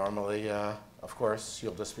 Normally, of course,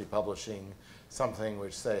 you'll just be publishing something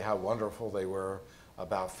which say how wonderful they were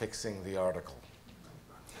about fixing the article.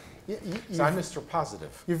 So I'm Mr.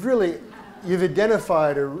 Positive. You've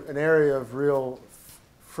identified an area of real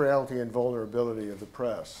frailty and vulnerability of the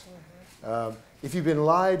press. Mm-hmm. If you've been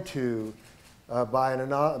lied to by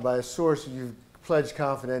a source you've pledged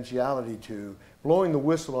confidentiality to, blowing the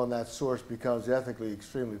whistle on that source becomes ethically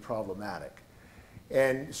extremely problematic.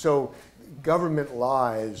 And so government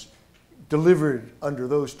lies delivered under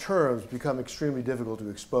those terms become extremely difficult to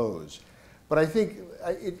expose. But I think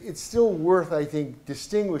it's still worth, I think,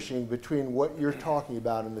 distinguishing between what you're talking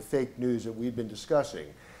about and the fake news that we've been discussing.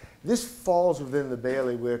 This falls within the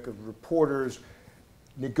bailiwick of reporters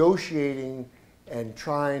negotiating and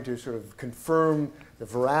trying to sort of confirm the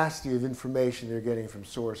veracity of information they're getting from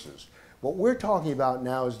sources. What we're talking about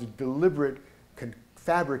now is the deliberate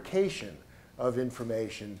fabrication of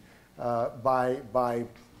information by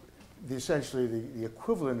essentially the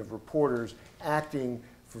equivalent of reporters acting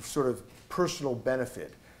for sort of personal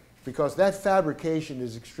benefit, because that fabrication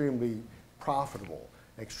is extremely profitable,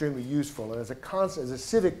 extremely useful, and as a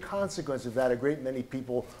civic consequence of that, a great many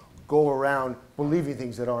people go around believing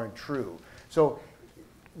things that aren't true. So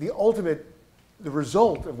the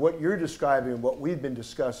result of what you're describing and what we've been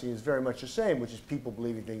discussing is very much the same, which is people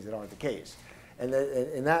believing things that aren't the case. And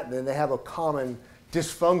then they have a common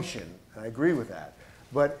dysfunction. I agree with that.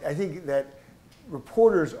 But I think that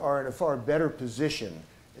reporters are in a far better position,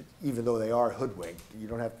 even though they are hoodwinked. You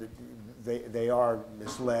don't have to, they are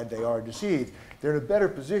misled, they are deceived. They're in a better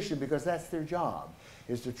position because that's their job,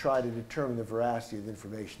 is to try to determine the veracity of the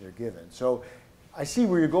information they're given. So I see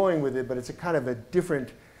where you're going with it, but it's a kind of a different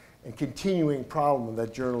and continuing problem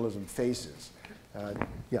that journalism faces.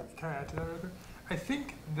 Yeah. Can I add to that real quick? I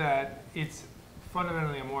think that it's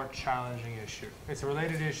fundamentally a more challenging issue. It's a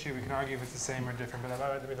related issue. We can argue if it's the same or different, but that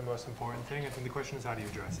might be the most important thing. I think the question is, how do you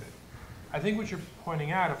address it? I think what you're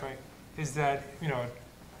pointing out is that,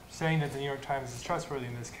 saying that the New York Times is trustworthy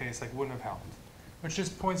in this case wouldn't have helped, which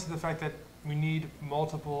just points to the fact that we need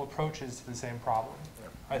multiple approaches to the same problem.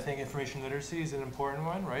 I think information literacy is an important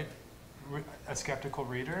one, right? A skeptical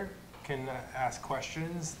reader can ask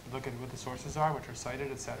questions, look at what the sources are, which are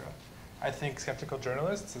cited, etc. I think skeptical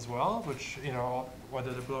journalists as well, which,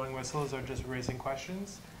 whether they're blowing whistles or just raising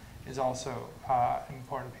questions, is also an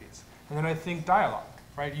important piece. And then I think dialogue,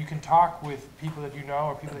 right? You can talk with people that you know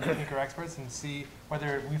or people that you think are experts and see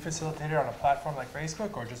whether we facilitate it on a platform like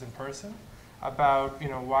Facebook or just in person about,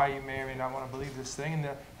 why you may or may not want to believe this thing. And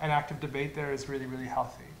an active debate there is really, really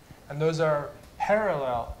healthy. And those are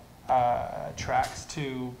parallel tracks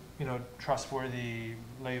to, trustworthy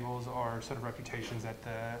labels or sort of reputations at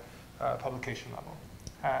the publication level.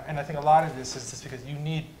 And I think a lot of this is just because you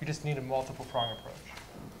just need a multiple prong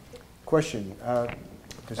approach. Question,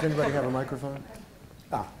 does anybody have a microphone?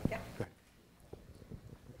 Ah, yeah.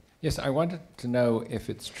 Yes, I wanted to know if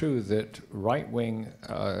it's true that right-wing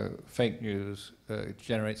fake news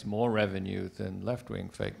generates more revenue than left-wing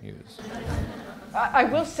fake news. I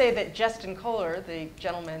will say that Justin Kohler, the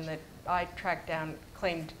gentleman that I tracked down,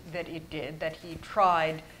 claimed that it did, that he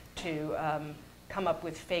tried to come up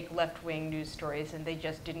with fake left-wing news stories, and they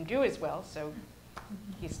just didn't do as well, so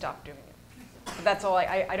he stopped doing it. But that's all.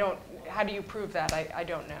 I don't, how do you prove that? I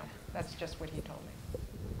don't know. That's just what he told me.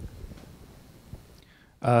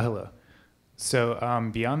 Hello. So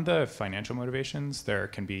beyond the financial motivations, there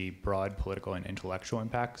can be broad political and intellectual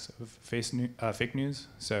impacts of fake news.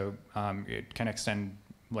 So it can extend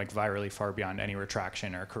virally far beyond any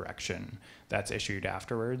retraction or correction that's issued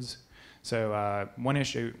afterwards. So one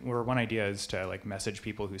idea is to message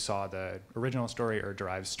people who saw the original story or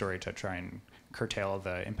derived story to try and curtail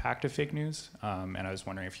the impact of fake news. And I was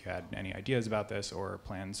wondering if you had any ideas about this or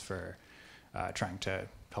plans for trying to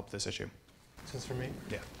help this issue. This is for me?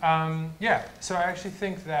 Yeah. Yeah, so I actually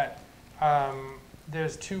think that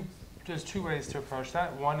there's two ways to approach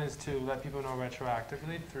that. One is to let people know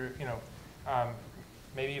retroactively through,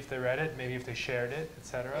 maybe if they read it, maybe if they shared it,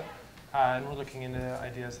 etc. And we're looking into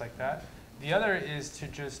ideas like that. The other is to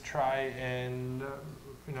just try and,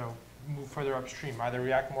 move further upstream, either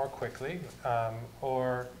react more quickly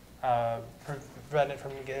or prevent it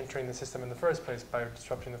from entering the system in the first place by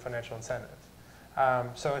disrupting the financial incentives.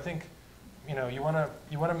 So I think you want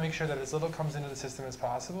to make sure that as little comes into the system as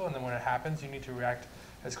possible, and then when it happens, you need to react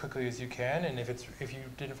as quickly as you can. And if you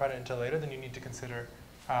didn't find it until later, then you need to consider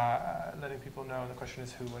letting people know. And the question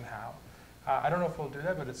is who and how. I don't know if we'll do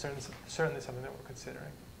that, but it's certainly something that we're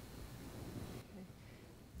considering.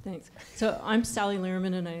 Thanks. So I'm Sally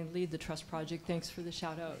Lehrman, and I lead the Trust Project. Thanks for the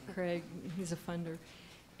shout out, Craig. He's a funder,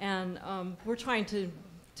 and we're trying to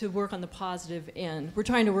work on the positive end. We're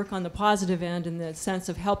trying to work on the positive end in the sense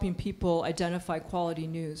of helping people identify quality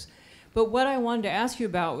news. But what I wanted to ask you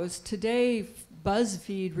about was today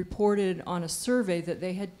BuzzFeed reported on a survey that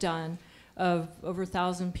they had done of over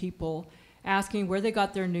 1,000 people asking where they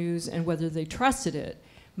got their news and whether they trusted it.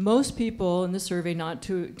 Most people in the survey, not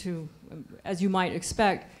to as you might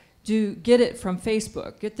expect, do get it from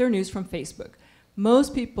Facebook, get their news from Facebook.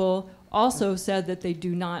 Most people also said that they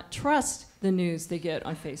do not trust the news they get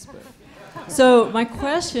on Facebook. So my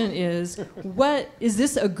question is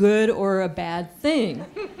this a good or a bad thing?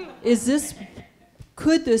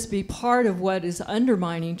 Could this be part of what is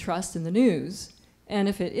undermining trust in the news? And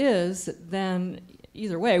if it is, then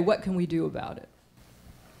either way, what can we do about it?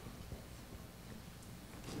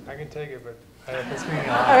 I can take it, but I have to speak.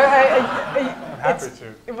 I'm happy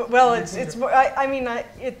to. Well, it's more. I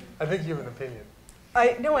think you have an opinion.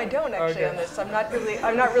 No, I don't actually on this. I'm not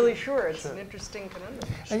really sure. It's an interesting conundrum.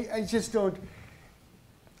 I just don't.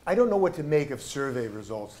 I don't know what to make of survey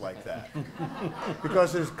results like that,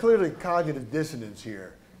 because there's clearly cognitive dissonance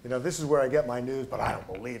here. This is where I get my news, but I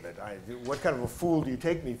don't believe it. What kind of a fool do you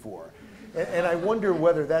take me for? And I wonder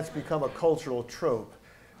whether that's become a cultural trope,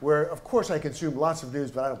 where of course I consume lots of news,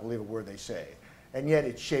 but I don't believe a word they say. And yet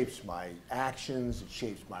it shapes my actions, it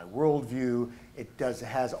shapes my worldview, it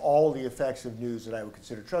has all the effects of news that I would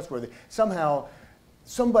consider trustworthy. Somehow,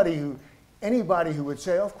 anybody who would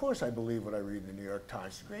say, oh, of course I believe what I read in the New York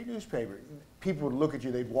Times, it's a great newspaper. People would look at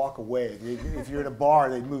you, they'd walk away. If you're in a bar,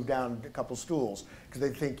 they'd move down a couple stools because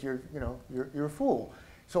they'd think you're a fool.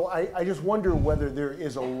 So I just wonder whether there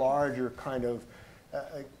is a larger kind of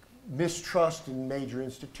mistrust in major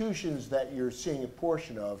institutions that you're seeing a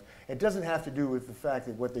portion of. It doesn't have to do with the fact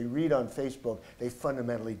that what they read on Facebook, they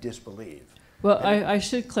fundamentally disbelieve. Well, I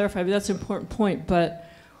should clarify, but that's an important point, but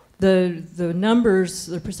the numbers,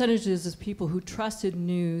 the percentages of people who trusted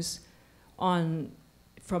news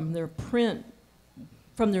from their print,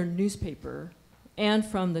 from their newspaper, and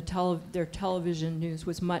from their television news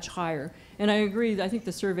was much higher. And I agree, I think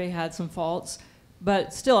the survey had some faults,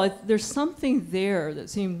 but still, there's something there that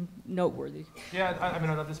seemed noteworthy. Yeah, I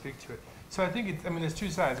mean, I'd love to speak to it. So I think, there's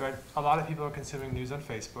two sides, right? A lot of people are consuming news on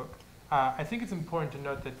Facebook. I think it's important to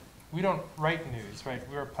note that we don't write news, right?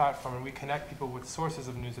 We're a platform and we connect people with sources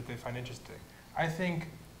of news that they find interesting. I think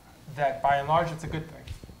that by and large it's a good thing,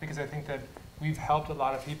 because I think that we've helped a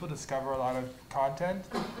lot of people discover a lot of content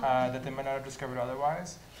that they might not have discovered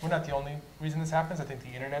otherwise. We're not the only reason this happens. I think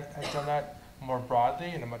the internet has done that more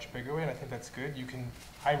broadly in a much bigger way, and I think that's good.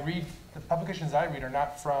 The publications I read are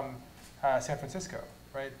not from San Francisco,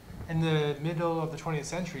 right? In the middle of the 20th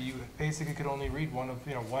century, you basically could only read one,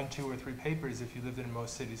 2 or 3 papers if you lived in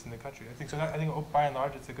most cities in the country. I think so. I think by and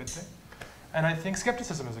large it's a good thing, and I think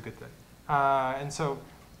skepticism is a good thing. And so,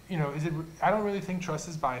 I don't really think trust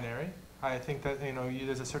is binary. I think that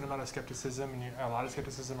there's a certain amount of skepticism, and a lot of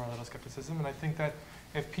skepticism or a little skepticism. And I think that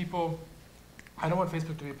if people, I don't want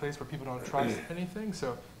Facebook to be a place where people don't trust anything.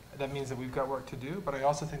 So that means that we've got work to do. But I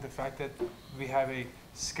also think the fact that we have a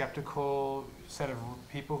skeptical set of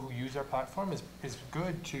people who use our platform is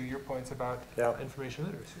good, to your points about information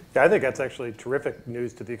literacy. Yeah, I think that's actually terrific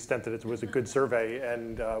news to the extent that it was a good survey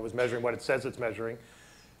and was measuring what it says it's measuring.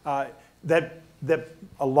 That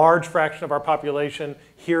a large fraction of our population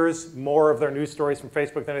hears more of their news stories from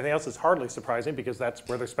Facebook than anything else is hardly surprising, because that's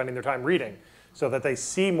where they're spending their time reading. So that they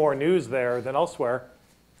see more news there than elsewhere,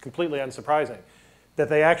 completely unsurprising. That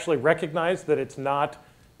they actually recognize that it's not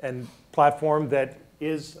a platform that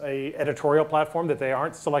is an editorial platform, that they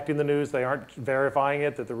aren't selecting the news, they aren't verifying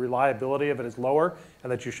it, that the reliability of it is lower,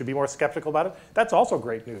 and that you should be more skeptical about it. That's also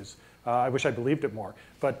great news. I wish I believed it more,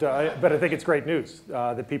 but I think it's great news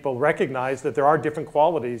that people recognize that there are different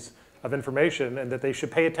qualities of information and that they should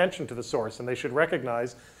pay attention to the source, and they should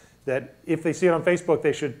recognize that if they see it on Facebook,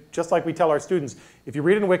 they should, just like we tell our students, if you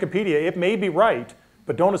read it in Wikipedia, it may be right,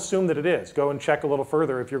 but don't assume that it is. Go and check a little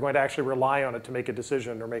further if you're going to actually rely on it to make a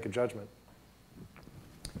decision or make a judgment.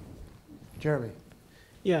 Jeremy.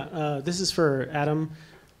 Yeah, this is for Adam.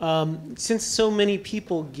 Since so many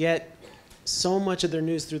people get so much of their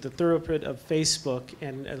news through the thoroughfare of Facebook,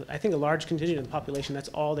 and I think a large contingent of the population, that's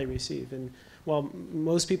all they receive. And while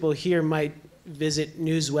most people here might visit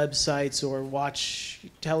news websites or watch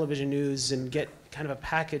television news and get kind of a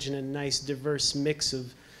package and a nice diverse mix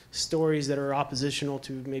of stories that are oppositional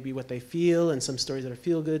to maybe what they feel, and some stories that are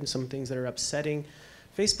feel good, and some things that are upsetting,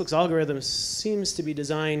 Facebook's algorithm seems to be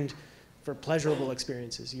designed for pleasurable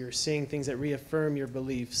experiences. You're seeing things that reaffirm your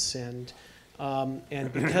beliefs, and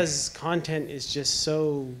because content is just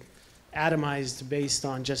so atomized based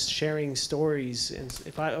on just sharing stories, and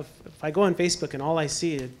if I go on Facebook and all I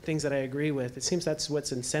see are things that I agree with, it seems that's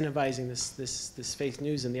what's incentivizing this fake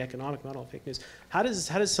news and the economic model of fake news. How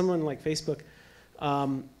does someone like Facebook,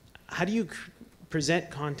 how do you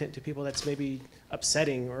present content to people that's maybe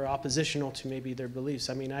upsetting or oppositional to maybe their beliefs?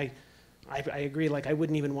 I mean, I agree, like I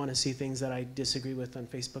wouldn't even want to see things that I disagree with on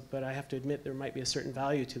Facebook, but I have to admit there might be a certain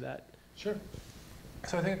value to that. Sure.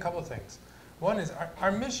 So I think a couple of things. One is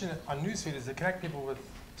our mission on Newsfeed is to connect people with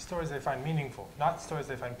stories they find meaningful, not stories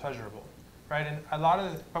they find pleasurable, right? And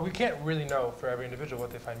but we can't really know for every individual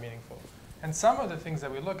what they find meaningful. And some of the things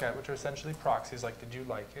that we look at, which are essentially proxies, like did you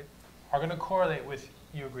like it, are going to correlate with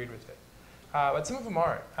you agreed with it. But some of them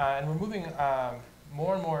aren't. And we're moving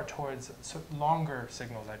more and more towards longer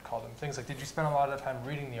signals, I'd call them. Things like, did you spend a lot of time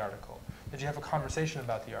reading the article? Did you have a conversation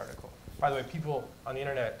about the article? By the way, people on the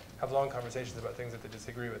internet have long conversations about things that they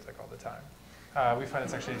disagree with, like all the time. We find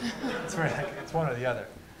it's actually, it's one or the other.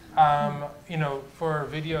 For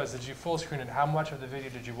videos, did you full screen it? How much of the video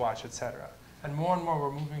did you watch, etc.? And more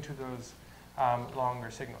we're moving to those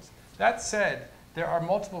longer signals. That said, there are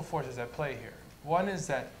multiple forces at play here. One is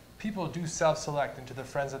that people do self-select into the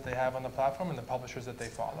friends that they have on the platform and the publishers that they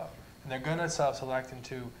follow. And they're going to self-select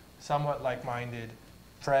into somewhat like-minded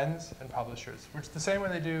friends and publishers, which is the same way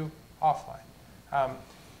they do offline.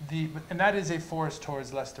 And that is a force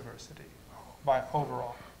towards less diversity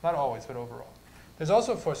overall. Not always, but overall. There's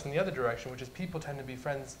also a force in the other direction, which is people tend to be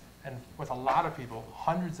friends and with a lot of people,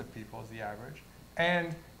 hundreds of people is the average,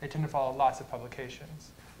 and they tend to follow lots of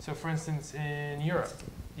publications. So for instance, in Europe,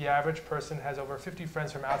 the average person has over 50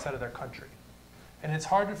 friends from outside of their country. And it's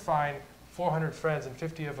hard to find 400 friends and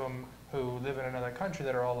 50 of them who live in another country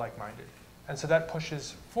that are all like-minded. And so that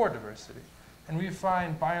pushes for diversity. And we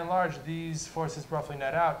find, by and large, these forces roughly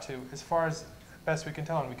net out to, as far as best we can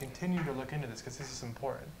tell, and we continue to look into this because this is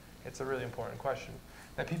important. It's a really important question.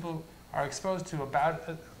 That people are exposed to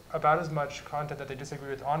about as much content that they disagree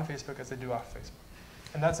with on Facebook as they do off Facebook.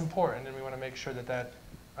 And that's important, and we want to make sure that that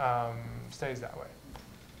stays that way.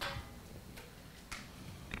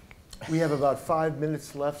 We have about 5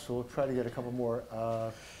 minutes left, so we'll try to get a couple more.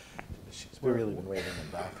 We've really been waving them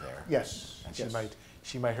back there. Yes. And yes.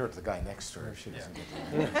 she might hurt the guy next to her if she doesn't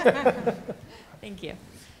get the Thank you.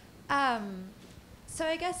 So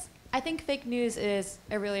I think fake news is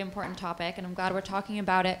a really important topic, and I'm glad we're talking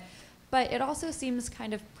about it. But it also seems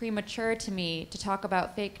kind of premature to me to talk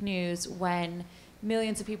about fake news when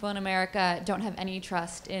millions of people in America don't have any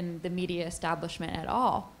trust in the media establishment at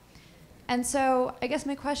all. And so I guess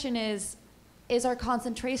my question is our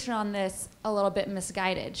concentration on this a little bit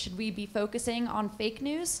misguided? Should we be focusing on fake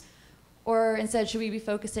news? Or instead, should we be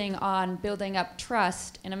focusing on building up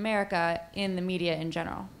trust in America in the media in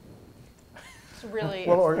general? It's really...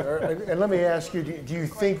 Well, and let me ask you, do you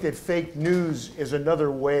think that fake news is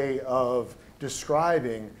another way of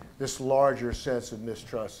describing this larger sense of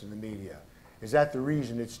mistrust in the media? Is that the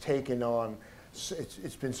reason it's taken on,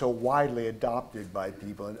 it's been so widely adopted by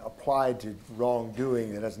people and applied to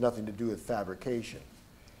wrongdoing that has nothing to do with fabrication?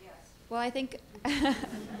 Yes. Well, I think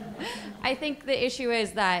the issue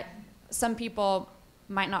is that some people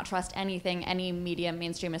might not trust anything any media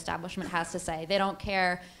mainstream establishment has to say. They don't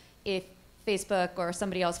care if Facebook or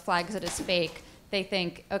somebody else flags it as fake. They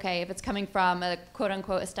think, okay, if it's coming from a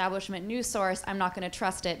quote-unquote establishment news source, I'm not going to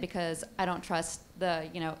trust it because I don't trust the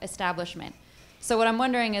establishment. So what I'm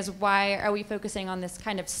wondering is, why are we focusing on this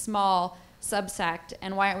kind of small subsect,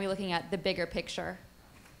 and why aren't we looking at the bigger picture?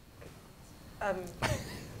 I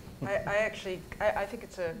think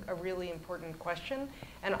it's a really important question.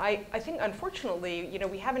 And I think, unfortunately,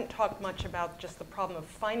 we haven't talked much about just the problem of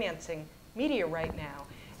financing media right now.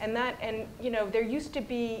 And there used to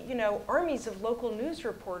be, armies of local news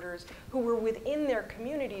reporters who were within their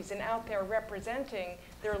communities and out there representing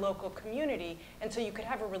their local community. And so you could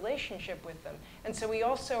have a relationship with them. And so we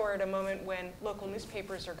also are at a moment when local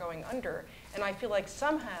newspapers are going under. And I feel like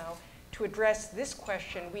somehow, to address this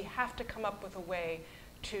question, we have to come up with a way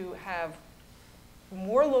to have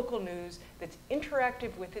more local news that's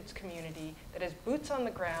interactive with its community, that has boots on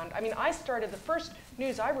the ground. I mean, the first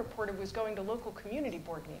news I reported was going to local community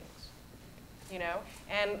board meetings,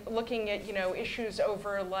 and looking at, issues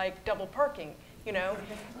over like double parking,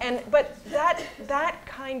 but that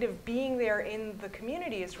kind of being there in the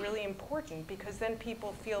community is really important, because then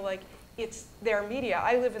people feel like it's their media.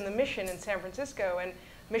 I live in the Mission in San Francisco, and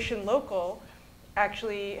Mission Local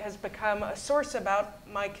actually has become a source about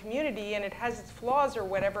my community, and it has its flaws or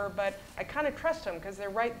whatever, but I kind of trust them because they're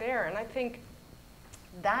right there. And I think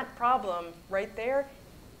that problem right there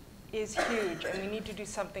is huge, and we need to do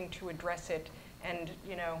something to address it. And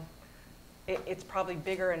it's probably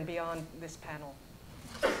bigger and beyond this panel.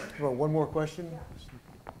 Well, one more question.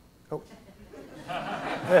 Oh.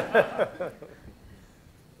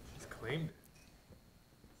 She's claimed it.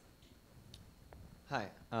 Hi,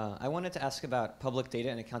 I wanted to ask about public data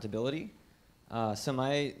and accountability. So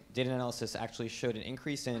my data analysis actually showed an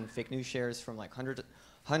increase in fake news shares from like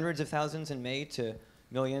hundreds of thousands in May to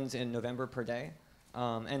millions in November per day.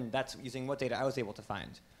 And that's using what data I was able to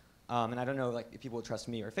find. And I don't know if people would trust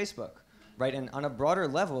me or Facebook, right? And on a broader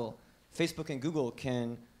level, Facebook and Google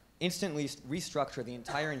can instantly restructure the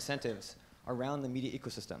entire incentives around the media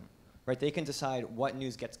ecosystem, right? They can decide what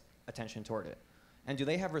news gets attention toward it. And do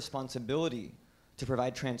they have responsibility to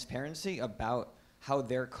provide transparency about how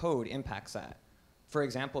their code impacts that? For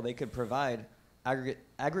example, they could provide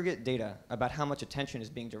aggregate data about how much attention is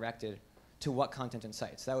being directed to what content and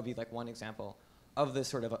sites. That would be like one example of this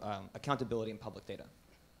sort of accountability in public data.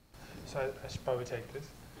 So I should probably take this.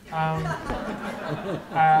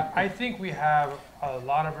 I think we have a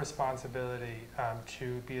lot of responsibility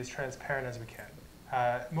to be as transparent as we can.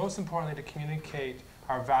 Most importantly, to communicate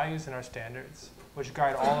our values and our standards, which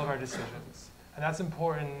guide all of our decisions. And that's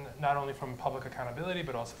important not only from public accountability,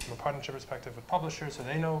 but also from a partnership perspective with publishers, so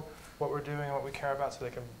they know what we're doing and what we care about, so they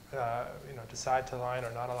can decide to align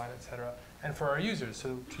or not align, et cetera. And for our users,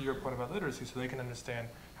 so to your point about literacy, so they can understand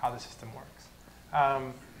how the system works.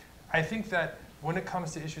 I think that when it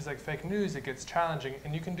comes to issues like fake news, it gets challenging,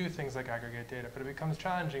 and you can do things like aggregate data, but it becomes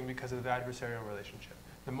challenging because of the adversarial relationship.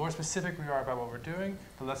 The more specific we are about what we're doing,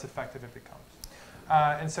 the less effective it becomes.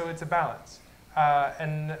 And so it's a balance.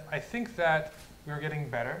 And I think that we're getting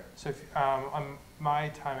better. So if, on my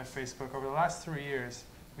time at Facebook, over the last 3 years,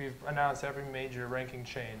 we've announced every major ranking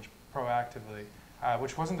change proactively.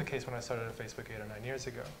 which wasn't the case when I started at Facebook 8 or 9 years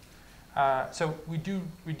ago. So we do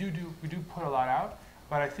put a lot out,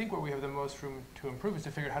 but I think where we have the most room to improve is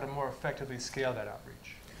to figure out how to more effectively scale that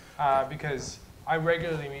outreach. Because I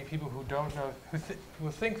regularly meet people who don't know,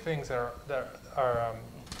 who think things that are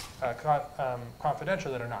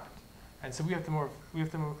confidential that are not, and so we have to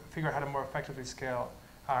figure out how to more effectively scale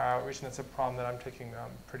our outreach, and that's a problem that I'm taking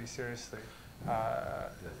pretty seriously,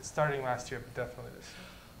 starting last year, but definitely this year.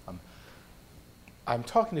 I'm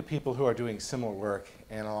talking to people who are doing similar work,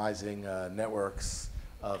 analyzing networks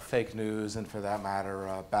of fake news, and for that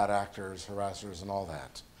matter, bad actors, harassers, and all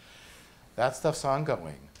that. That stuff's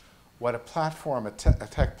ongoing. What a platform, a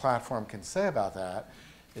tech platform can say about that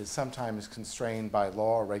is sometimes constrained by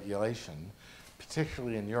law or regulation,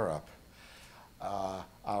 particularly in Europe.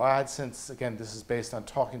 I'll add, since, again, this is based on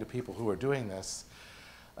talking to people who are doing this,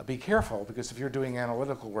 be careful, because if you're doing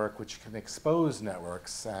analytical work which can expose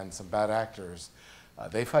networks and some bad actors,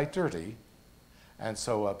 they fight dirty, and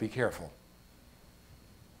so be careful.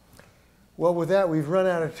 Well, with that, we've run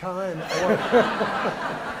out of time.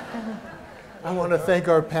 I want to thank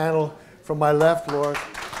our panel. From my left, Laura.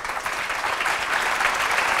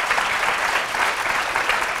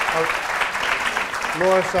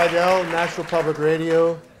 Laura Sydell, National Public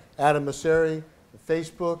Radio, Adam Mosseri,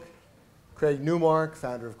 Facebook, Craig Newmark,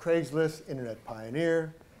 founder of Craigslist, Internet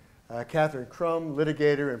pioneer, Catherine Crump,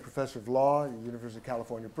 litigator and professor of law at the University of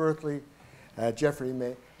California, Berkeley, Jeffrey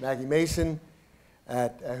MacKie-Mason,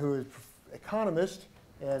 who is economist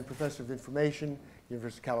and professor of information,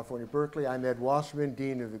 University of California, Berkeley. I'm Ed Wasserman,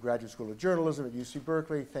 Dean of the Graduate School of Journalism at UC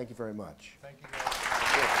Berkeley. Thank you very much. Thank you.